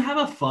like, do you have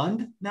a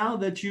fund now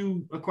that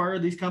you acquire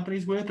these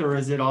companies with, or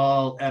is it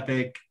all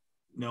Epic,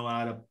 no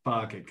out of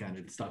pocket kind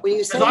of stuff? When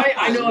you say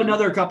I know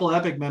another couple of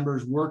Epic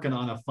members working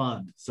on a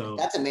fund. So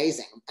that's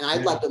amazing. And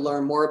I'd love to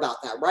learn more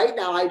about that. Right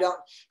now, I don't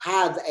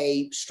have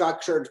a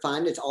structured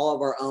fund. It's all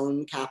of our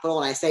own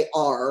capital. And I say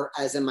our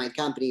as in my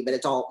company, but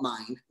it's all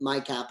mine, my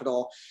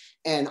capital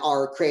and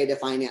our creative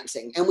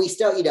financing. And we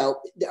still,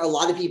 a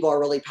lot of people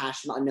are really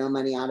passionate on no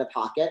money out of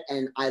pocket.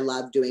 And I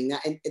love doing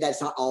that. And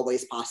that's not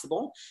always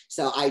possible.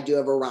 So I do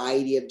a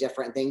variety of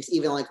different things,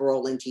 even like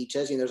Roland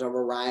teaches, there's a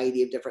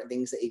variety of different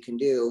things that you can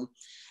do.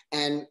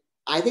 And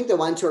I think the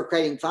ones who are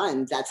creating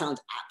funds, that sounds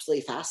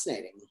absolutely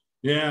fascinating.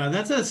 Yeah,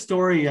 that's a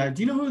story.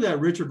 Do you know who that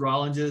Richard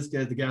Rollins is,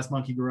 the Gas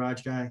Monkey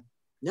Garage guy?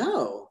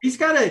 No. He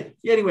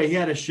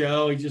had a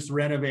show. He just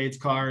renovates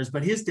cars,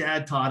 but his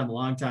dad taught him a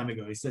long time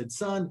ago. He said,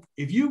 son,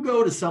 if you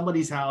go to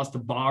somebody's house to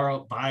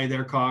buy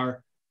their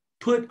car,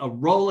 put a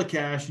roll of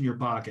cash in your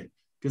pocket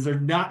because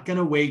they're not going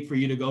to wait for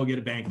you to go get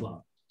a bank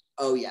loan.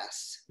 Oh,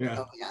 yes. Yeah.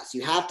 Oh, yes.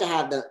 You have to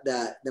have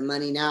the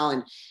money now.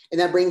 And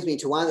that brings me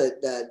to one of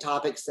the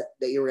topics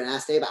that you were going to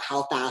ask today about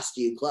how fast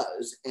do you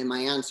close? And my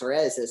answer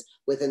is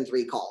within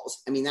 3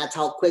 calls. I mean, that's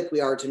how quick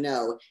we are to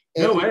know.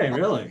 No way,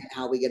 really?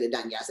 How we get it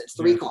done. Yes, it's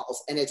 3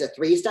 calls. And it's a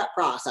 3-step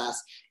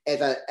process.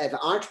 If an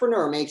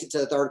entrepreneur makes it to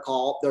the 3rd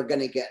call, they're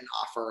going to get an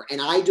offer. And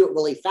I do it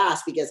really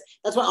fast because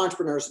that's what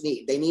entrepreneurs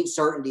need. They need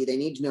certainty. They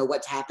need to know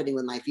what's happening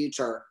with my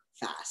future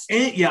fast.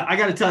 And I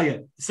got to tell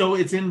you, so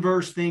it's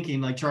inverse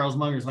thinking, like Charles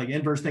Munger's like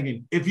inverse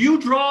thinking. If you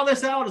draw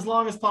this out as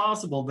long as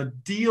possible, the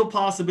deal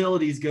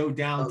possibilities go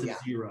down to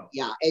 0.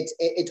 Yeah,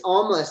 it's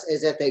almost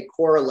as if they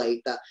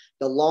correlate.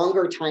 The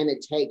longer time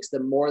it takes, the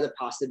more the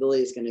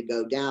possibility is going to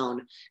go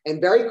down. And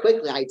very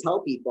quickly, I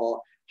tell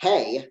people,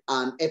 hey,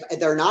 if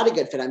they're not a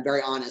good fit, I'm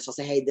very honest. I'll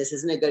say, hey, this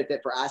isn't a good fit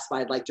for us, but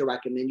I'd like to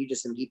recommend you to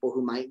some people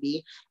who might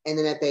be. And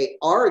then if they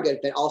are a good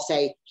fit, I'll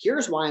say,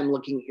 here's why I'm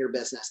looking at your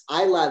business.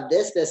 I love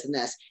this, this, and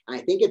this. And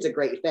I think it's a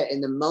great fit.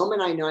 And the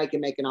moment I know I can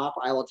make an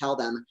offer, I will tell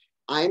them,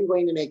 I'm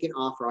going to make an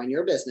offer on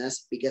your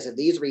business because of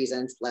these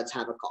reasons. Let's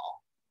have a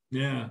call.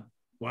 Yeah.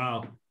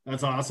 Wow.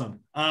 That's awesome.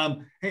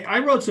 Hey, I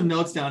wrote some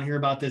notes down here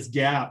about this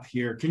gap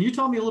here. Can you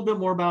tell me a little bit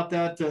more about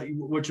that?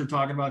 What you're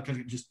talking about? Can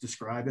you just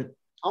describe it?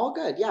 All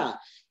good. Yeah.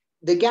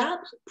 The GAP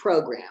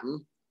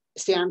program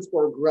stands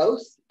for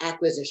Growth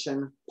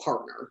Acquisition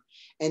Partner.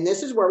 And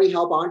this is where we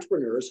help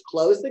entrepreneurs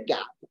close the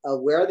gap of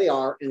where they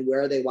are and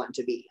where they want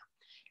to be.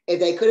 If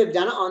they could have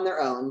done it on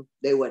their own,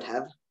 they would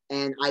have.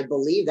 And I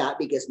believe that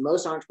because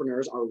most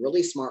entrepreneurs are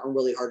really smart and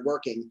really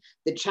hardworking.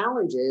 The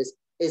challenge is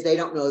they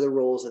don't know the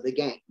rules of the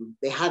game.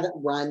 They haven't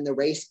run the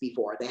race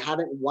before. They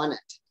haven't won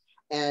it.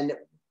 And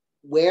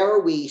where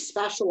we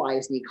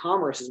specialize in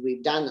e-commerce is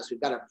we've done this. We've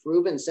got a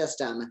proven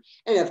system.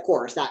 And of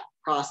course, that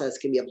process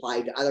can be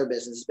applied to other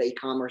businesses, but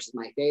e-commerce is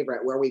my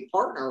favorite, where we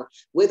partner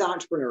with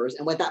entrepreneurs.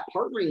 And what that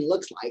partnering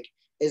looks like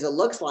is it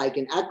looks like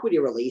an equity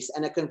release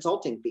and a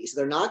consulting fee. So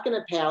they're not going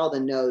to pay all the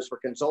no's for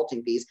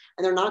consulting fees,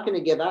 and they're not going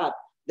to give up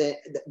the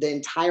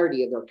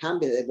entirety of their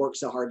company that they've worked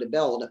so hard to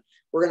build.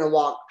 We're going to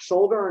walk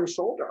shoulder and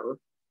shoulder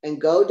and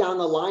go down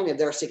the line of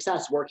their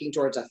success, working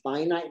towards a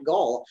finite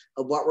goal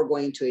of what we're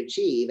going to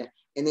achieve,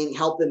 and then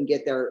help them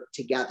get there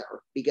together,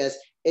 because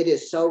it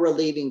is so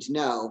relieving to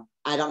know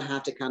I don't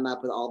have to come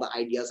up with all the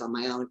ideas on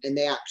my own, and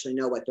they actually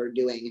know what they're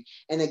doing.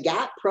 And the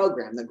GAP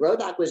program, the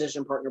Growth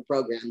Acquisition Partner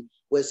program,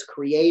 was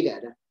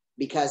created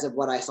because of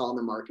what I saw in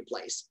the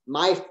marketplace.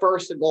 My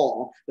first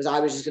goal was I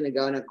was just going to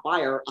go and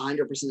acquire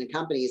 100% of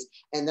companies.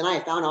 And then I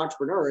found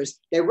entrepreneurs,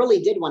 they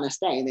really did want to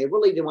stay and they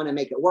really did want to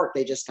make it work.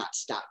 They just got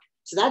stuck.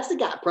 So that's the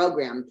GAP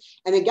program.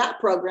 And the GAP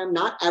program,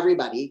 not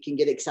everybody can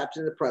get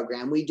accepted in the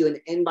program. We do an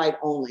invite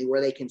only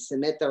where they can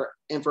submit their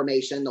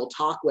information. They'll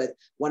talk with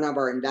one of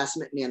our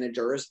investment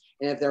managers.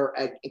 And if they're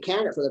a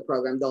candidate for the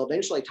program, they'll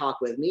eventually talk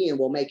with me and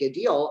we'll make a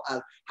deal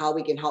of how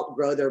we can help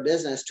grow their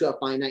business to a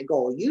finite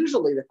goal.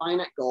 Usually the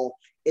finite goal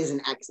is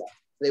an exit.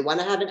 They want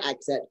to have an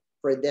exit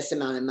for this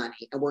amount of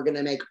money. And we're going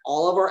to make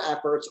all of our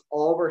efforts,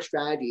 all of our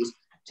strategies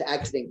to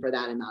exiting for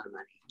that amount of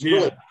money. Yeah.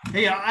 Really-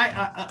 hey,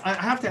 I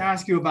have to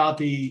ask you about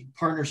the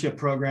partnership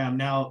program.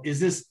 Now,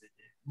 this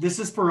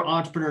is for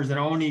entrepreneurs that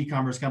own an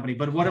e-commerce company,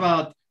 but what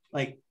about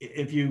like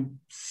if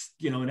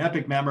an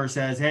Epic member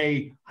says,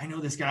 hey, I know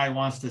this guy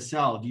wants to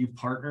sell. Do you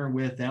partner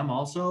with them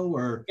also?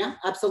 Or yeah,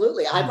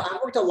 absolutely. I've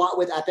worked a lot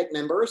with Epic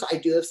members. I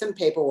do have some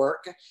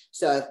paperwork.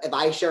 So if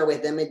I share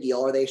with them a deal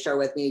or they share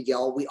with me a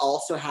deal, we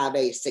also have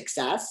a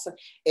success.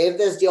 If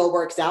this deal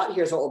works out,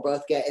 here's what we'll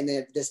both get. And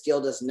if this deal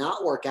does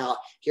not work out,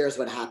 here's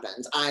what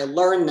happens. I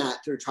learned that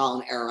through trial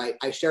and error.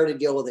 I shared a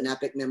deal with an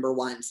Epic member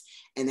once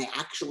and they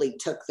actually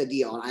took the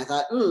deal. And I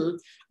thought,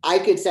 I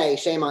could say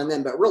shame on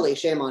them, but really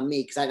shame on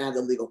me because I didn't have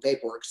the legal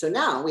paperwork. So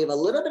now we have a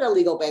little bit of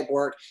legal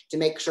paperwork to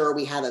make sure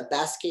we have a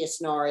best case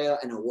scenario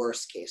and a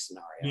worst case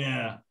scenario.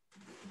 Yeah.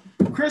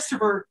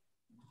 Christopher,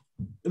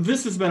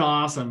 this has been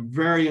awesome.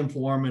 Very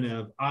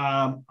informative.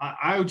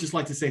 I would just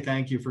like to say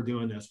thank you for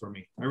doing this for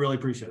me. I really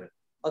appreciate it.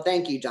 Well,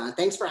 thank you, John.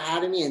 Thanks for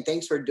having me, and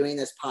thanks for doing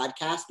this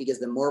podcast, because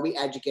the more we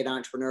educate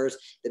entrepreneurs,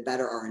 the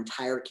better our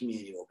entire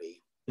community will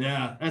be.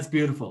 Yeah, that's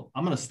beautiful.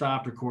 I'm going to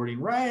stop recording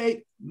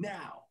right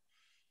now.